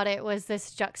liked about it was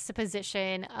this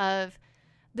juxtaposition of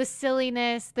the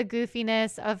silliness, the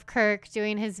goofiness of Kirk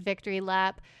doing his victory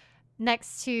lap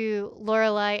next to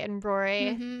Lorelai and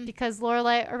Rory, because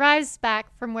Lorelai arrives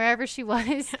back from wherever she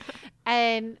was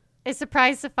and is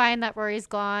surprised to find that Rory's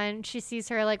gone. She sees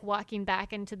her like walking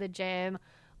back into the gym,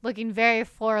 looking very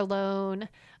forlorn,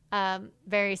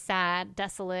 very sad,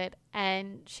 desolate,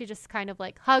 and she just kind of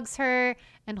like hugs her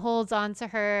and holds on to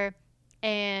her,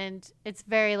 and it's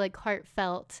very like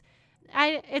heartfelt.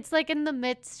 It's like in the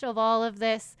midst of all of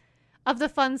this, of the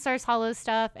fun Stars Hollow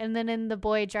stuff, and then in the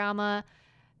boy drama,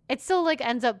 it still like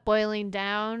ends up boiling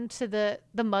down to the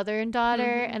mother and daughter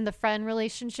and the friend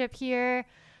relationship here,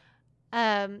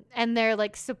 and their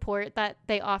like support that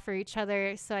they offer each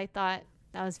other. So I thought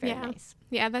that was very nice.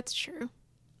 Yeah, that's true.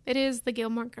 It is the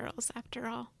Gilmore Girls after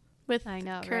all, with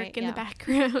Kirk in the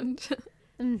background.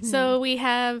 So we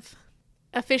have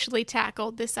officially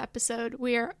tackled this episode.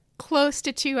 We are close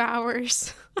to 2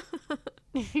 hours.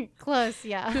 Close,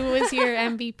 yeah. Who was your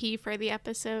MVP for the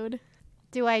episode?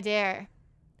 Do I dare?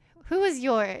 Who was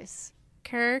yours?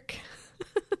 Kirk.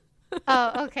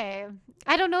 Oh, okay.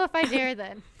 I don't know if I dare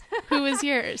then. Who was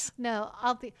yours? No,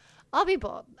 I'll be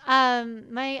bold.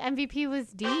 My MVP was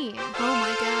Dean. Oh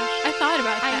my gosh. I thought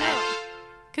about that.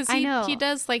 I know. Because he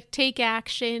does like take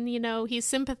action, you know, he's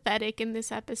sympathetic in this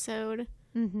episode.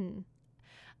 And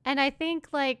I think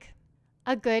like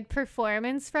a good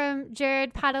performance from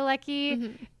Jared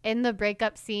Padalecki in the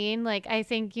breakup scene. Like, I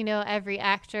think, you know, every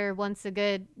actor wants a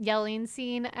good yelling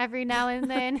scene every now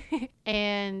and then.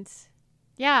 And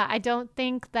yeah, I don't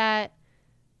think that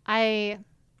I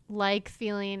like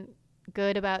feeling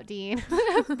good about Dean.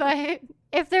 But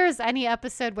if there was any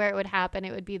episode where it would happen,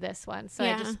 it would be this one. So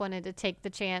I just wanted to take the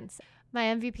chance. My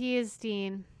MVP is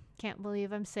Dean. Can't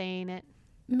believe I'm saying it.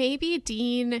 Maybe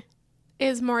Dean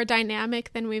is more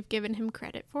dynamic than we've given him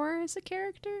credit for as a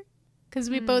character. Because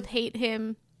we both hate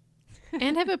him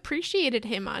and have appreciated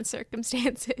him on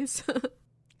Circumstances.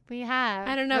 We have.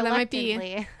 I don't know, that might be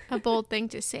reluctantly. a bold thing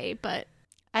to say, but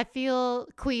I feel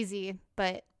queasy,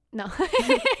 but no.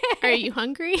 are you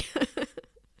hungry?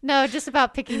 No, just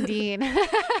about picking Dean.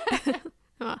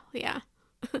 Oh, yeah.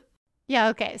 Yeah,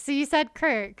 okay. So you said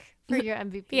Kirk for your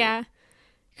MVP. Yeah.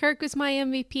 Kirk was my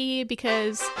MVP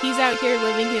because he's out here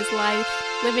living his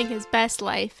life, living his best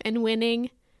life and winning.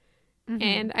 Mhm.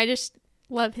 And I just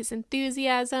love his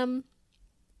enthusiasm.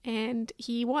 And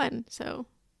he won, so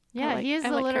Yeah, he is I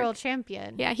the like literal Kirk.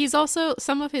 champion. Yeah, he's also,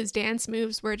 some of his dance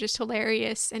moves were just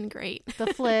hilarious and great. The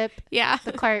flip, Yeah.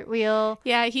 the cartwheel.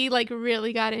 Yeah, he like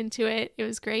really got into it. It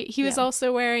was great. He was Yeah.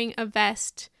 also wearing a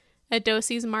vest, a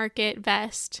Dosey's Market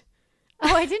vest.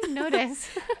 Oh, I didn't notice.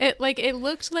 It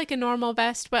looked like a normal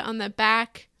vest, but on the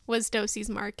back was Dosey's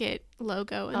Market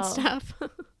logo and Oh. stuff.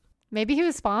 Maybe he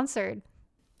was sponsored.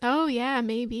 Oh yeah,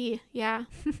 maybe. Yeah.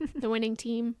 The winning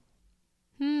team.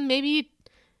 Maybe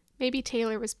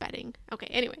Taylor was betting. Okay,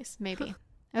 anyways. Maybe.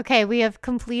 Okay, we have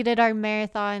completed our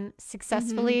marathon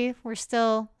successfully. We're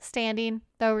still standing,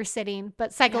 though we're sitting,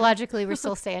 but psychologically we're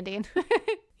still standing.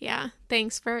 Yeah,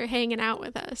 thanks for hanging out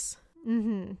with us.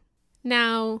 Mm-hmm.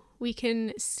 Now we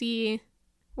can see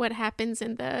what happens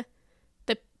in the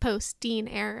post Dean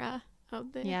era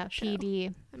of the Yeah, show.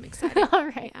 PD. I'm excited. All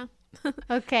right. Yeah.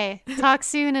 Okay. Talk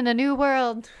soon in a new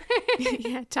world.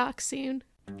 Yeah, talk soon.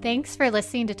 Thanks for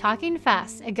listening to Talking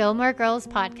Fast, a Gilmore Girls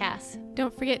podcast.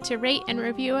 Don't forget to rate and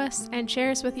review us and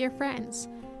share us with your friends.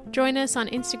 Join us on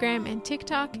Instagram and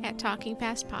TikTok at Talking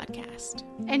Fast Podcast.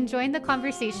 And join the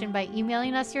conversation by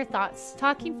emailing us your thoughts,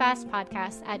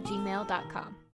 talkingfastpodcast@gmail.com.